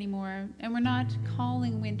winter anymore, and we're not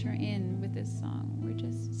calling winter in with this song. We're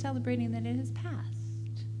just celebrating that it has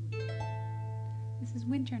passed. This is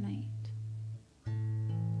Winter Night.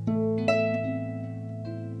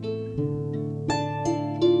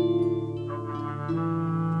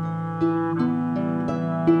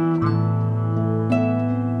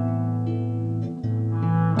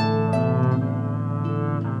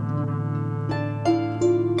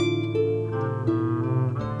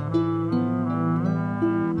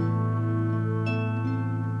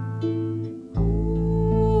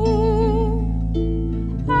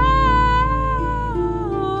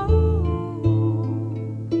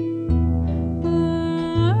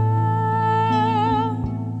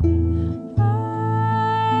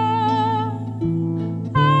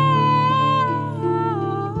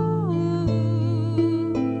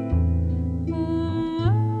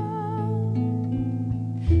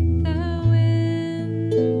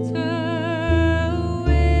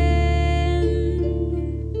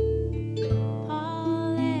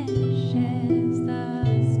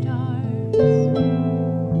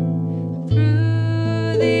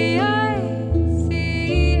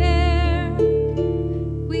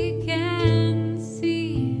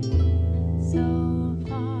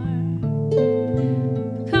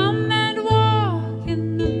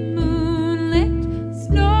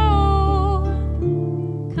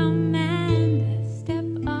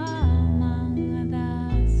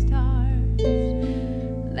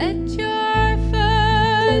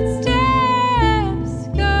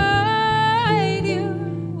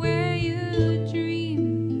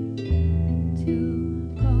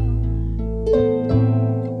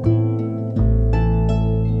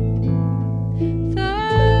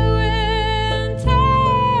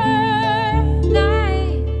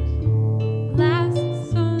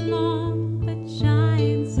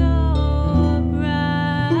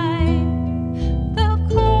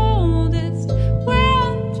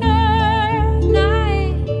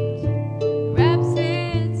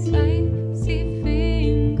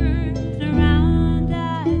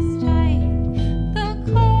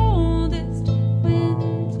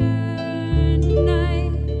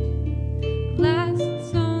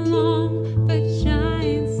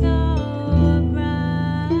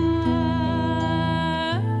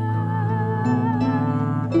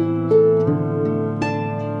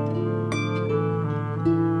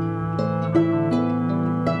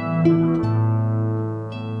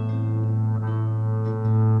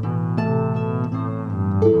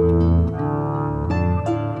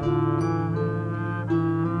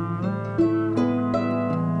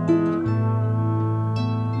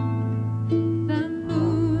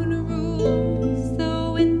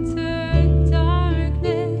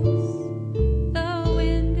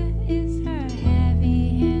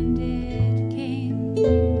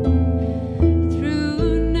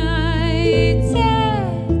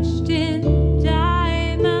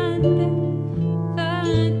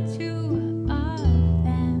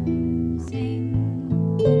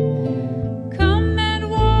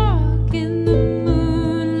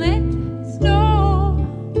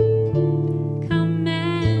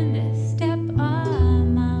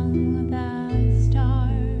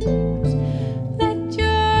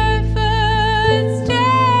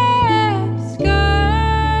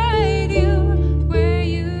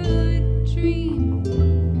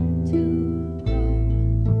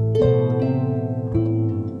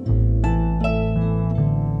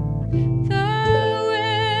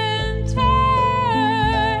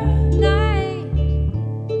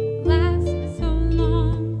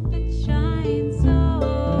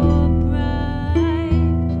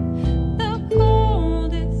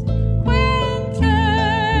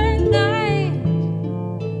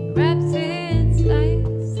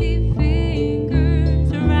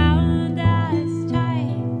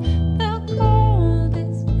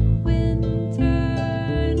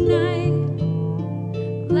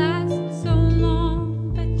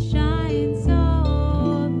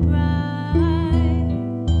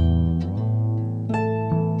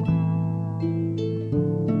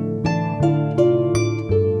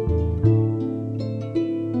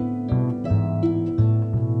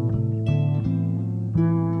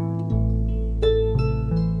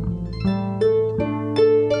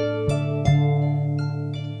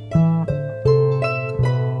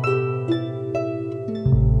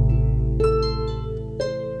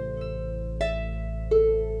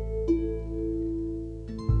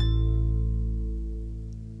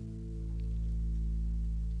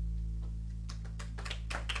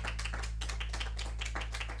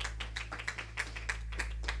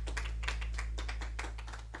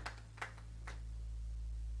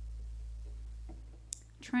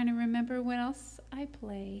 trying to remember what else I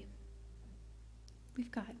play. We've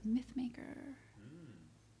got Mythmaker.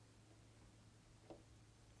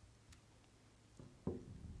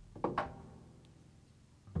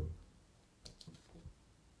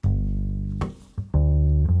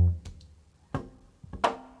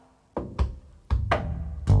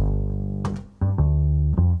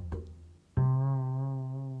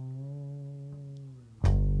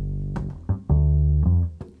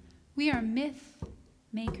 We are myth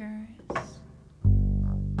makers.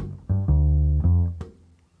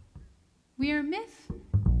 We are myth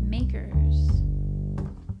makers.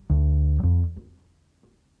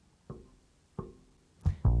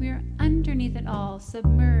 We are underneath it all,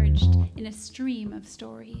 submerged in a stream of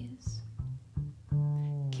stories.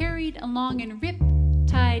 Carried along in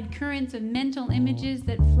rip-tide currents of mental images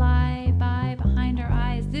that fly by behind our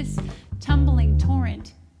eyes, this tumbling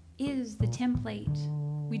torrent is the template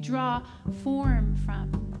we draw form from.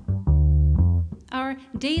 Our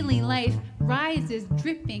daily life rises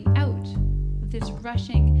dripping out of this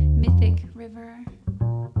rushing mythic river.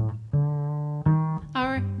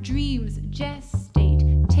 Our dreams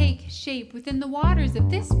gestate, take shape within the waters of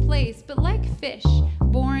this place, but like fish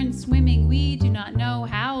born swimming, we do not know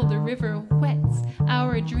how the river whets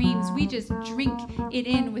our dreams. We just drink it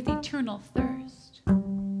in with eternal thirst.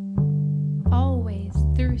 Always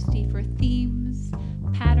thirsty for themes,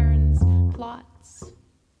 patterns, plots.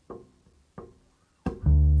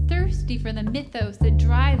 Thirsty for the mythos that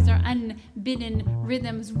drives our unbidden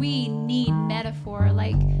rhythms. We need metaphor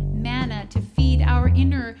like manna to feed our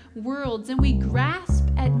inner worlds, and we grasp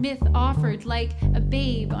at myth offered like a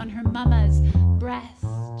babe on her mama's breast.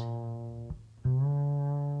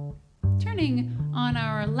 Turning on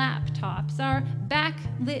our laptops, our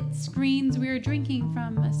backlit screens, we are drinking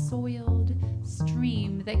from a soiled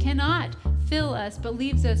stream that cannot fill us but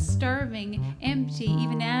leaves us starving, empty,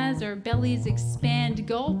 even as our bellies expand,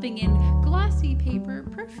 gulping in glossy paper,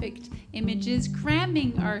 perfect images,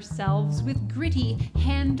 cramming ourselves with gritty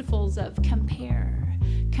handfuls of compare,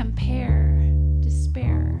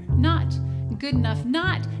 despair. Not good enough,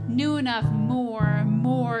 not new enough,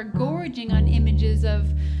 more, gorging on images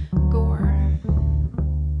of gore.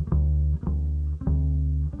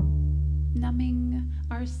 Numbing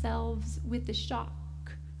ourselves with the shock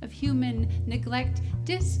of human neglect,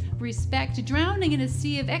 disrespect, drowning in a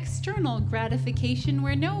sea of external gratification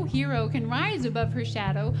where no hero can rise above her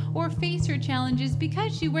shadow or face her challenges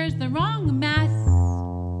because she wears the wrong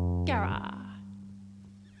mascara.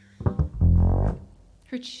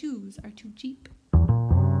 Her shoes are too cheap,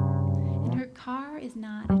 and her car is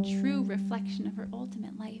not a true reflection of her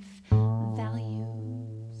ultimate life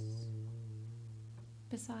values.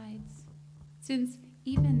 Besides, since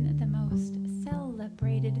even the most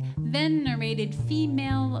celebrated, venerated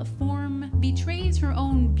female form betrays her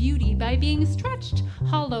own beauty by being stretched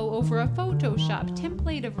hollow over a Photoshop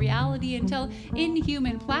template of reality until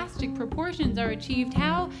inhuman plastic proportions are achieved,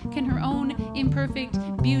 how can her own imperfect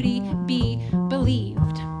beauty be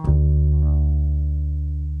believed?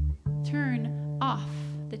 Turn off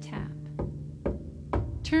the tap.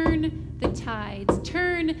 Turn the tides,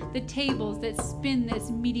 turn the tables that spin this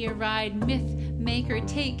media ride. Myth maker,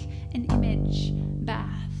 take an image bath.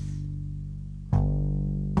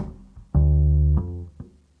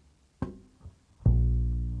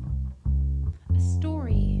 A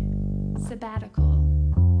story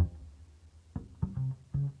sabbatical.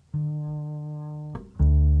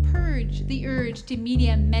 Purge the urge to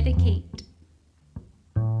media medicate.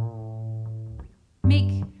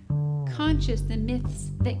 Make conscious the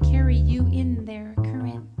myths that carry you in their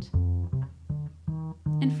current.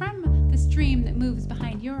 And from the stream that moves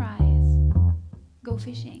behind your eyes, go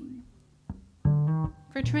fishing.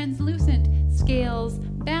 For translucent scales,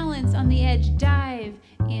 balance on the edge, dive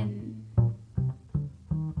in.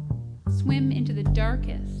 Swim into the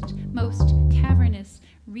darkest, most cavernous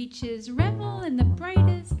reaches, revel in the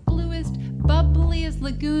brightest, bluest, bubbliest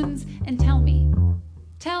lagoons, and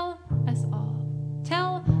tell us all.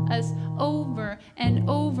 Tell us over and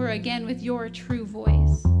over again with your true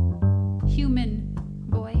voice. Human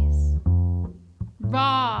voice.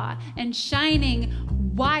 Raw and shining,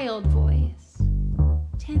 wild voice.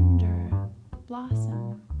 Tender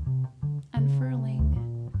blossom,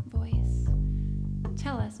 unfurling voice.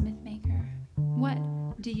 Tell us, Mythmaker, what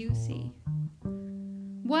do you see?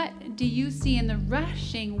 What do you see in the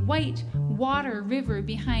rushing white water river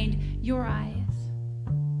behind your eyes?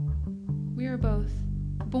 We are both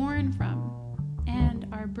born from and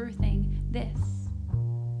are birthing this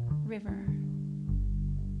river.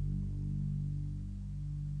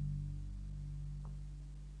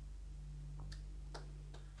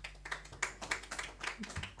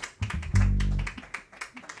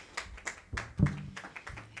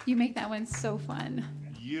 You make that one so fun.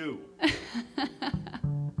 You.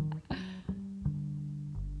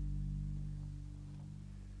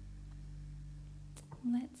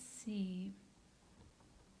 Let's see.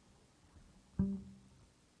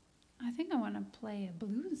 I think I want to play a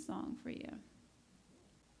blues song for you.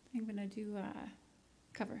 I'm going to do a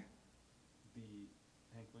cover. The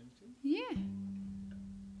Hank Williams tune? Yeah.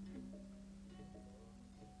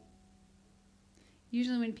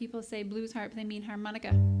 Usually when people say blues harp, they mean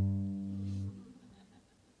harmonica.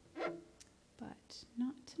 But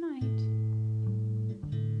not tonight.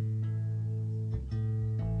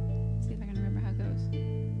 Let's see if I can remember how it goes.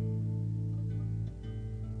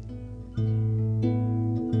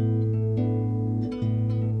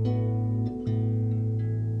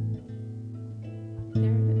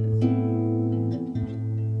 There it is.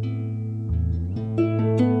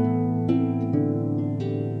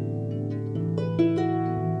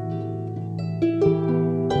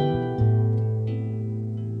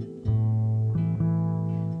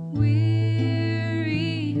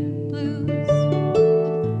 Weary blues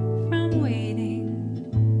from waiting.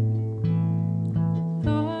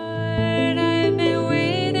 Lord, I've been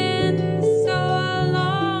waiting so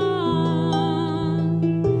long.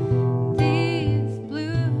 These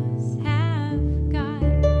blues have got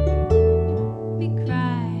me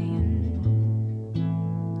crying.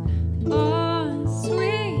 Oh,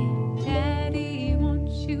 sweet daddy, won't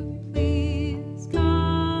you please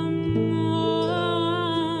come home?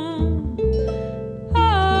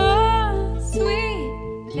 Oh,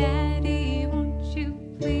 sweet daddy, won't you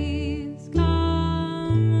please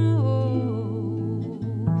come home?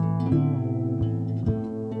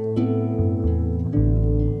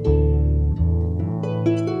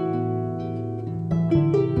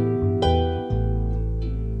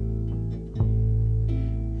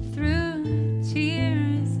 Through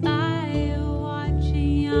tears I watch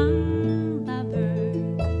young lovers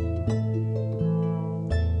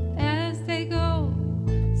as they go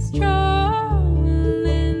strolling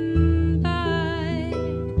by.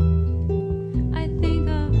 I think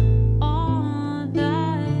of all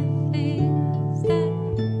the things that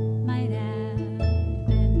might have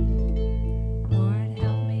been. Lord,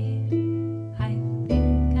 help me, I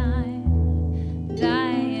think I'm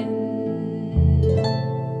dying.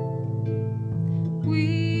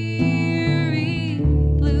 Weary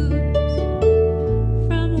blues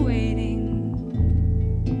from waiting.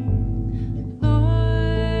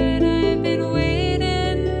 Lord, I've been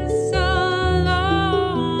waiting so long.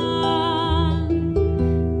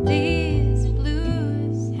 These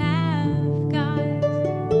blues have got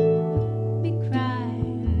me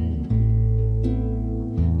crying.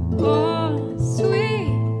 Oh,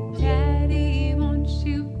 sweet daddy, won't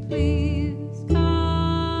you please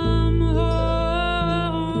come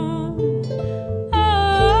home?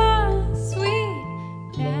 Oh, sweet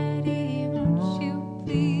daddy, won't you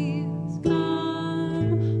please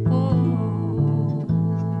come home?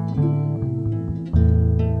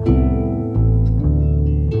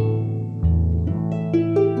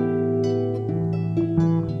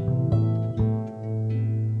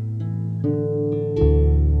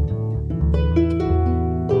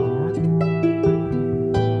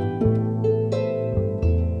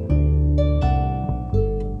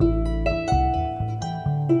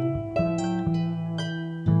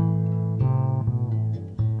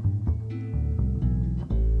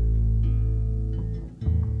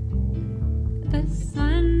 The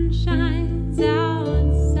sun shines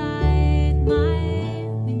outside my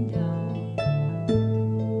window,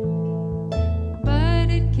 but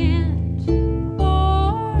it can't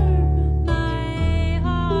warm my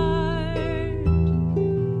heart.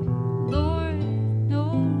 Lord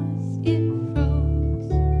knows it froze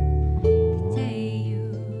the day you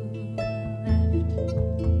left.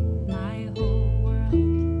 My whole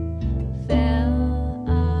world fell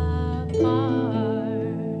apart.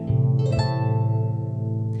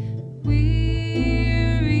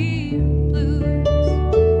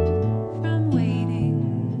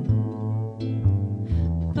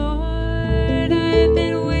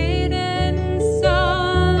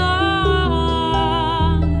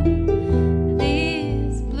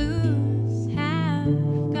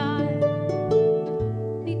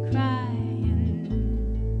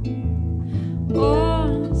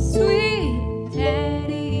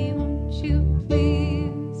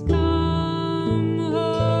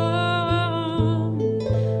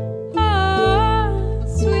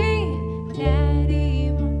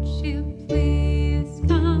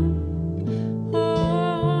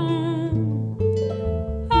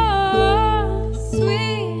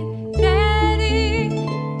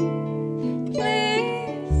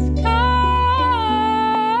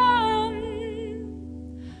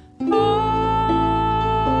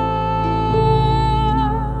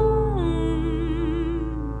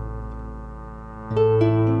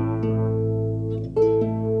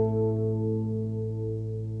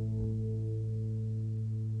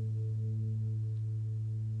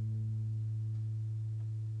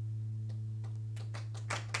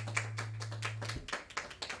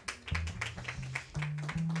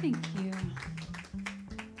 Thank you.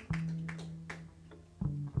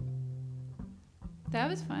 That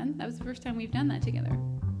was fun. That was the first time we've done that together.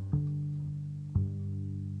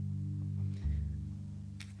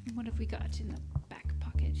 What have we got in the back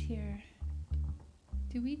pocket here?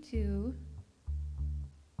 Do we do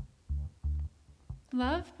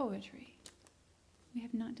love poetry? We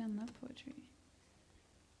have not done love poetry.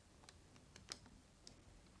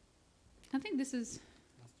 I think this is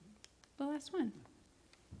the last one.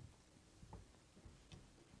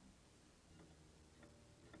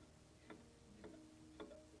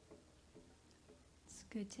 It's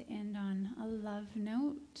good to end on a love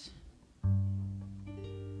note.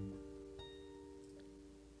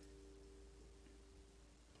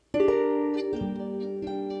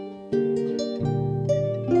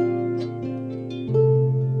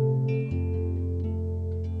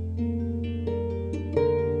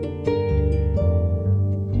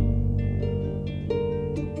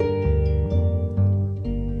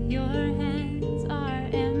 Your hands are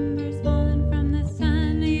embers fallen from the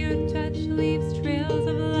sun. Your touch leaves trails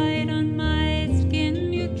of light on my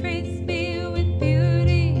skin. You trace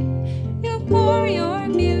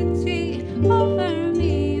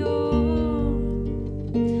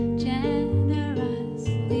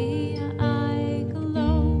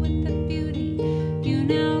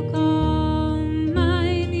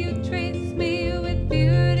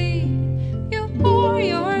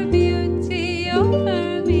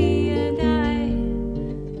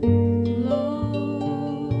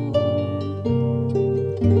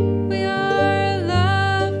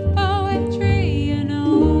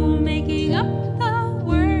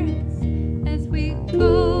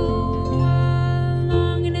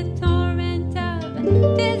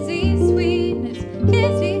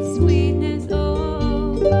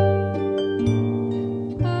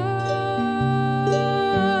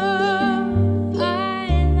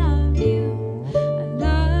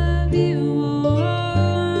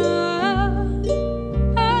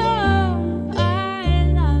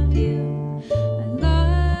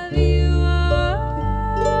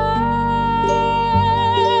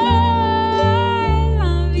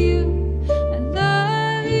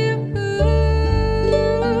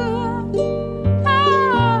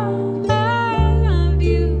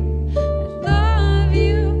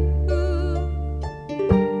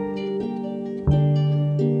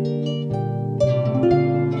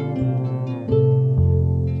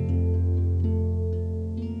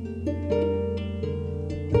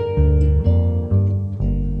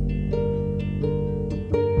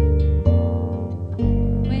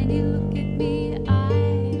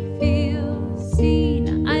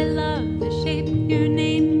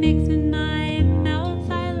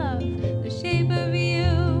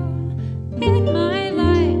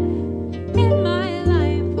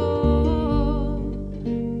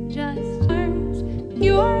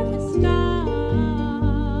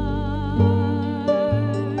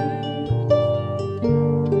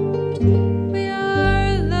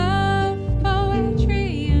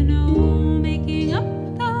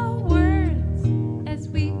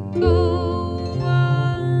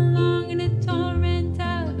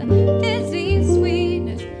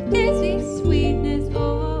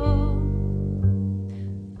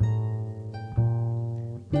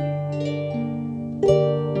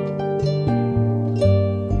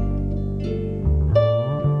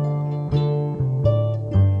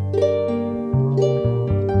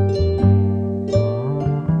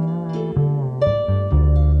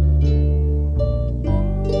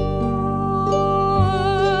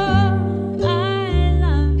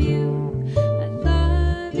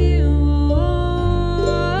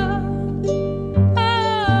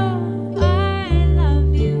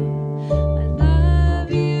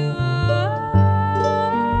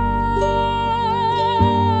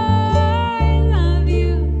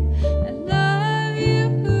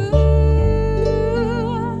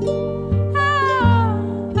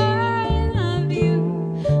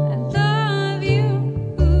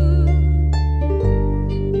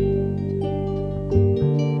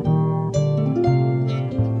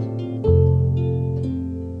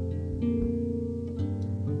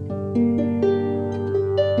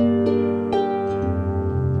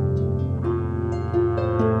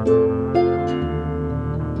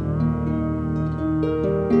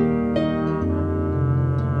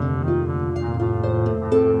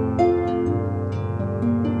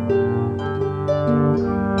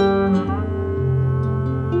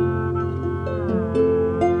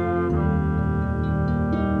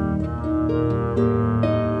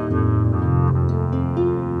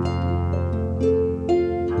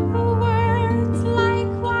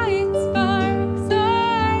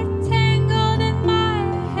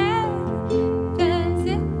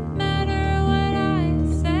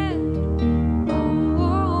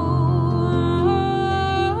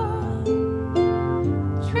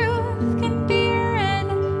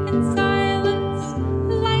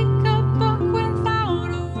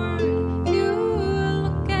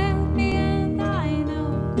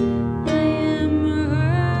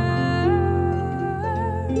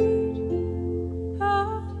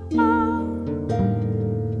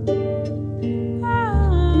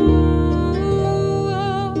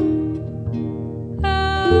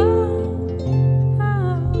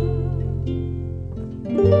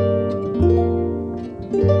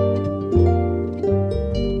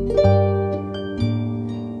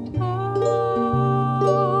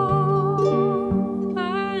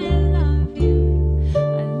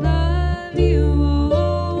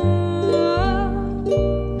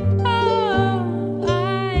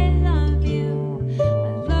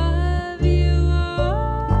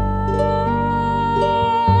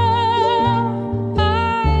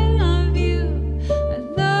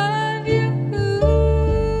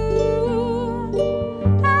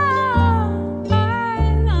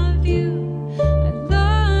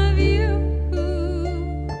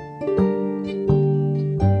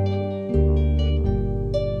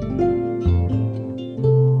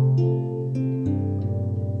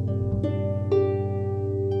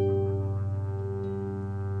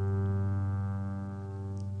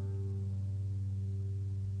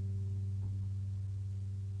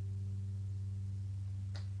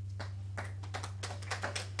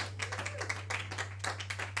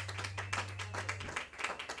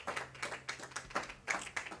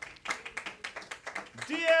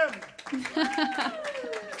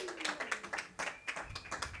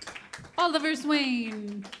Oliver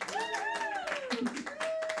Swain.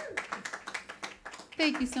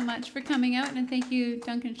 Thank you so much for coming out, and thank you,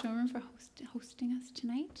 Duncan Showroom, for hosting us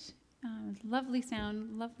tonight. Lovely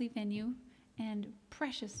sound, lovely venue, and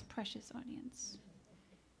precious, precious audience.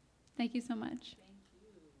 Thank you so much.